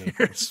know anything,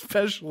 you're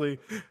especially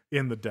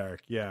in the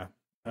dark. Yeah.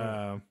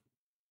 An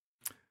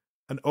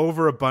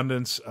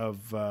overabundance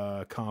of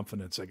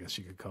confidence, I guess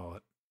you could call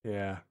it.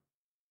 Yeah,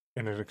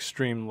 and an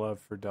extreme love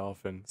for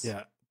dolphins.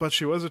 Yeah, but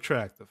she was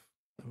attractive.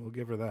 We'll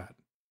give her that.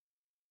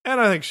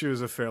 And I think she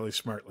was a fairly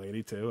smart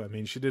lady too. I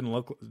mean, she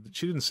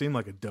didn't seem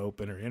like a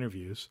dope in her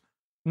interviews.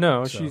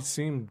 No, she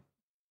seemed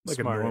like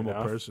a normal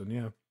person.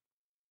 Yeah.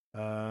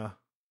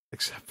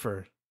 Except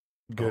for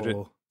good at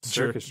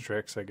circus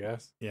tricks, I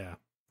guess. Yeah,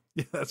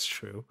 that's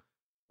true.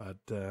 But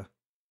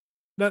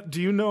now,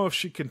 do you know if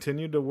she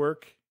continued to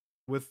work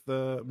with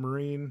the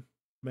marine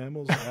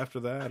mammals after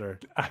that, or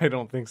I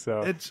don't think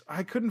so.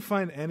 I couldn't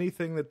find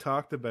anything that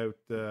talked about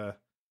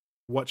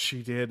what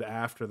she did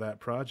after that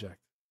project.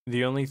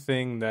 The only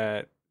thing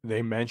that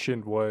they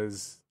mentioned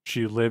was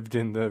she lived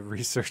in the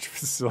research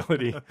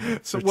facility.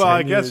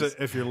 I guess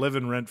if you're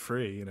living rent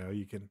free,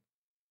 you can.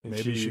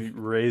 Maybe she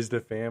raised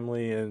a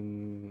family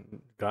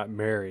and got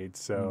married.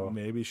 So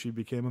maybe she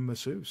became a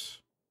masseuse.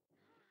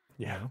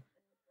 Yeah,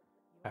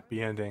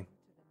 happy ending.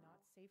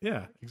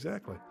 Yeah,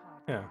 exactly.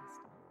 Yeah.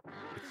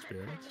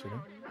 Experience,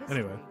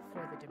 Anyway,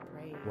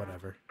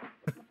 whatever.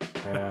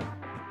 Yeah.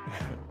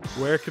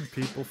 Where can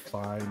people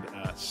find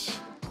us?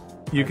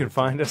 You can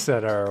find us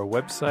at our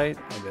website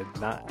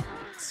at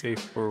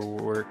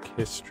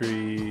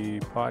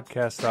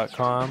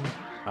notsaferworkhistorypodcast.com.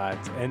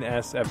 It's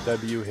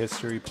NSFW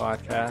History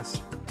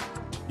Podcast.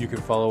 You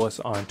can follow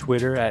us on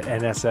Twitter at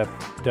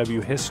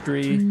NSFW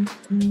History. You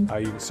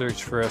can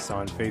search for us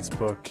on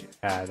Facebook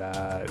at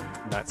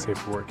Not Safe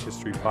for Work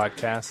History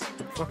Podcast.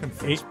 Fucking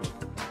Facebook.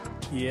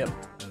 Yep.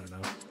 I don't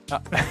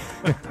know.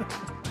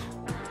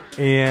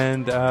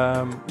 And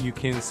you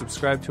can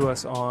subscribe to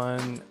us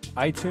on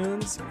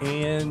iTunes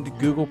and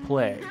Google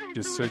Play.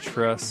 Just search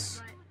for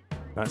us,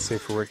 Not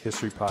Safe for Work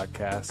History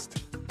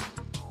Podcast.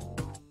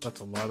 That's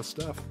a lot of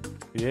stuff.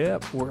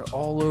 Yep, we're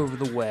all over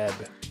the web.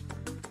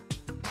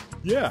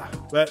 Yeah,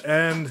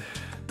 and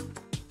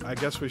I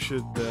guess we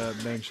should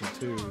mention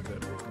too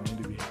that we're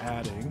going to be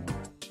adding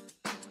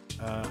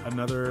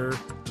another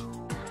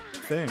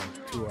thing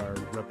to our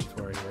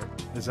repertoire here.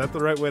 Is that the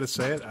right way to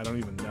say it? I don't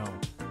even know.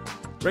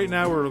 Right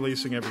now we're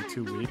releasing every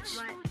 2 weeks,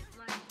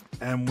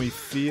 and we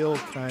feel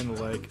kind of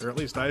like, or at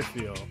least I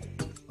feel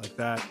like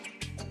that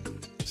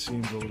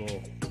seems a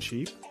little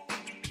cheap.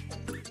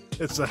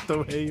 Is that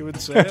the way you would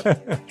say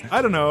it?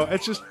 I don't know.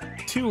 It's just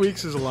 2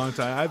 weeks is a long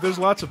time. There's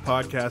lots of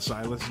podcasts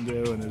I listen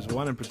to, and there's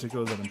one in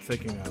particular that I'm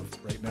thinking of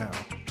right now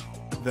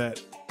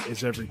that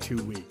is every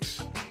 2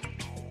 weeks.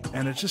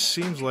 And it just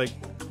seems like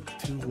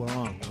too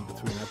long in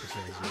between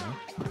episodes,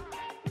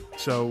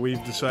 So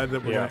we've decided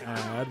that we're going to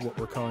add what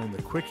we're calling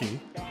the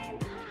quickie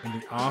in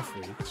the off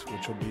weeks,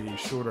 which will be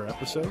shorter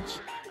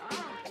episodes,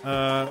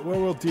 where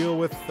we'll deal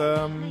with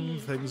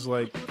things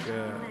like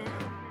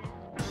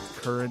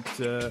current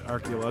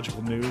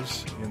archaeological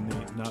news in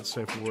the not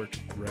safe for work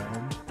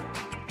realm.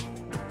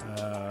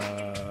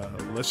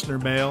 Listener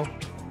mail,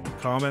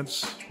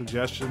 comments,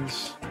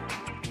 suggestions,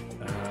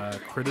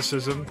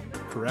 criticism,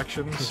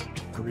 corrections.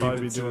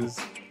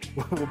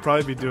 We'll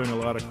probably be doing a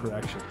lot of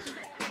corrections.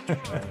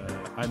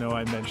 I know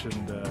I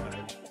mentioned a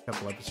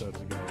couple episodes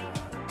ago.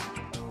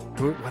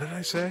 What did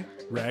I say?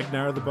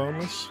 Ragnar the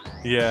Boneless?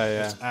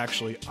 Yeah. It's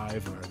actually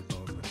Ivar the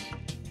Boneless.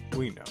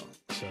 We know.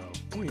 So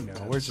we know.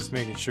 We're just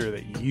making sure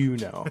that you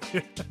know.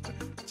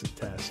 It's a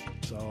test.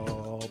 It's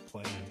all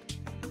planned.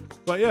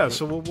 But yeah,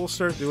 so we'll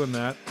start doing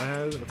that.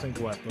 I think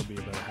they'll be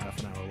about a half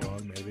an hour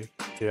long, maybe.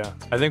 Yeah,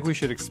 I think we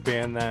should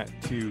expand that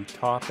to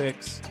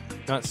topics,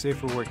 not safe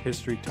for work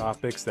history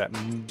topics that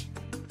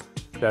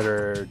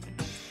are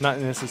not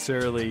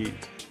necessarily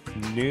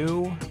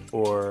new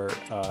or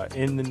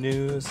in the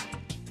news,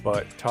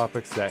 but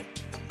topics that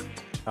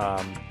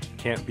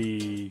can't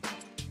be.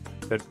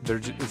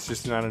 It's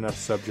just not enough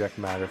subject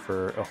matter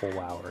for a whole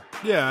hour.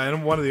 Yeah,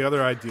 and one of the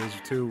other ideas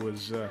too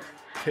was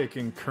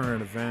taking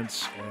current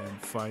events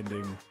and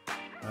finding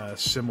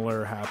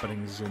similar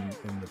happenings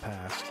in the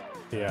past.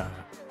 Yeah,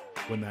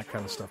 when that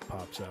kind of stuff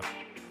pops up.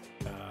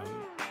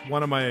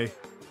 One of my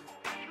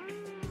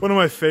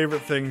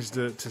favorite things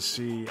to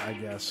see, I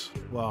guess.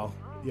 Well,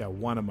 yeah,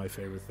 one of my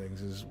favorite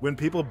things is when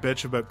people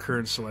bitch about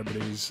current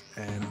celebrities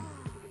and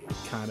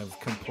kind of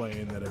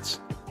complain that it's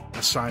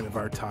a sign of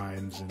our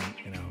times, and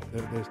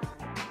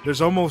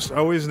there's almost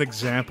always an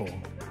example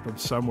from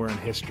somewhere in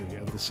history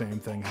of the same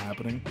thing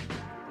happening,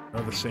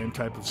 or the same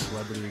type of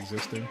celebrity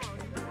existing.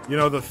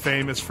 The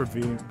famous for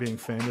being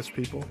famous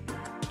people.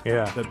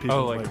 Yeah. That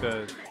people like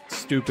the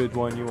stupid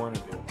one you want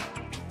to do.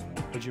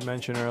 What'd you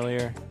mention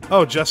earlier?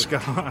 Oh, Jessica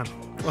Hahn.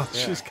 Well, yeah.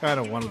 She's kind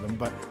of one of them,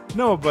 but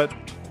no, but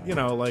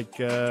people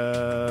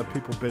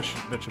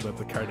bitch about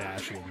the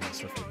Kardashians and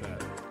stuff like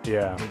that.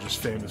 Yeah, they're just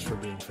famous for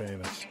being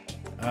famous.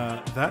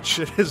 That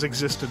shit has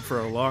existed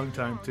for a long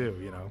time too,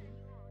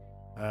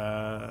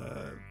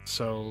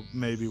 so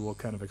maybe we'll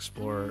kind of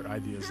explore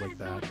ideas like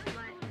that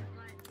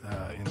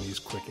in these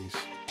quickies.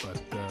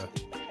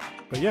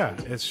 But yeah,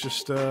 it's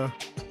just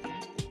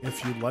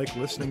if you like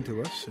listening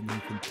to us and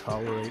you can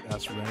tolerate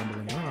us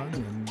rambling on,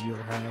 then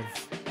you'll have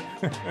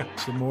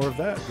some more of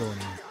that going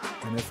on.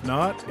 And if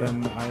not,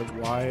 then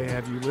why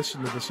have you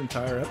listened to this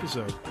entire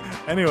episode?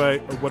 Anyway,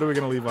 what are we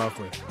going to leave off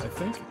with? I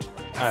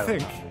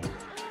think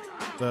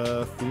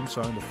the theme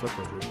song to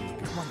Flipper would be a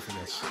good one for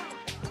this.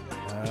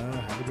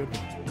 Have a good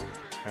one.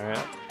 All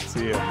right.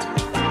 See ya.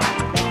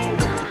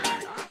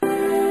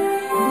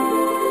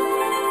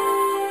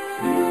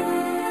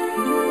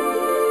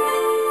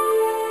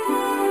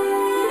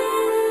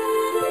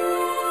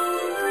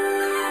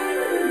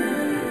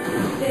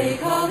 They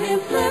call him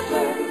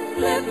Flipper,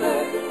 Flipper,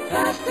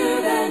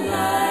 faster than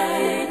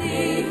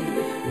lightning.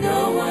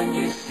 No one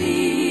you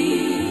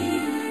see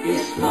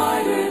is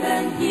smarter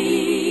than he.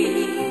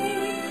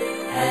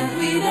 And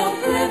we know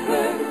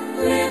Flipper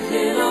lives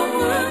in a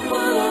world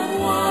full of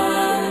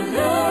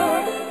wonder,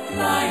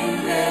 lying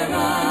there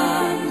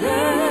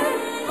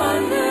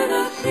under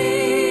the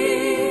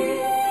sea.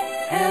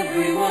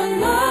 Everyone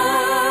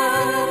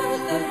loves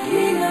the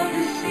king of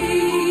the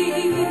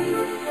sea,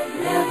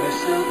 never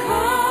so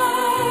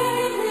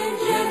kind and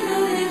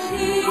gentle is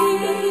he.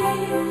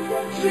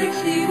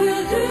 Tricks he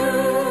will do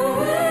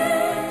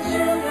when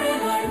children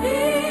are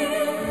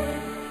near,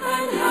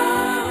 and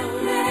how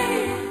they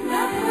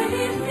laugh when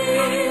he's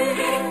near.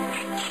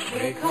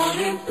 They call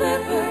him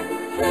Flipper,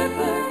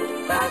 Flipper,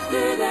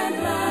 faster than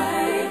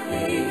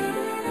lightning.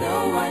 No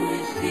one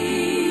you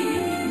see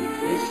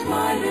is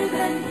smarter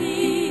than he.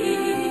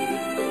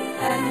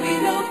 And we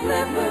know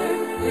Flipper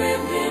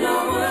lives in a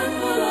world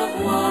full of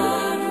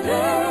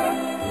wonder,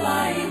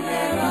 lying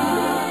there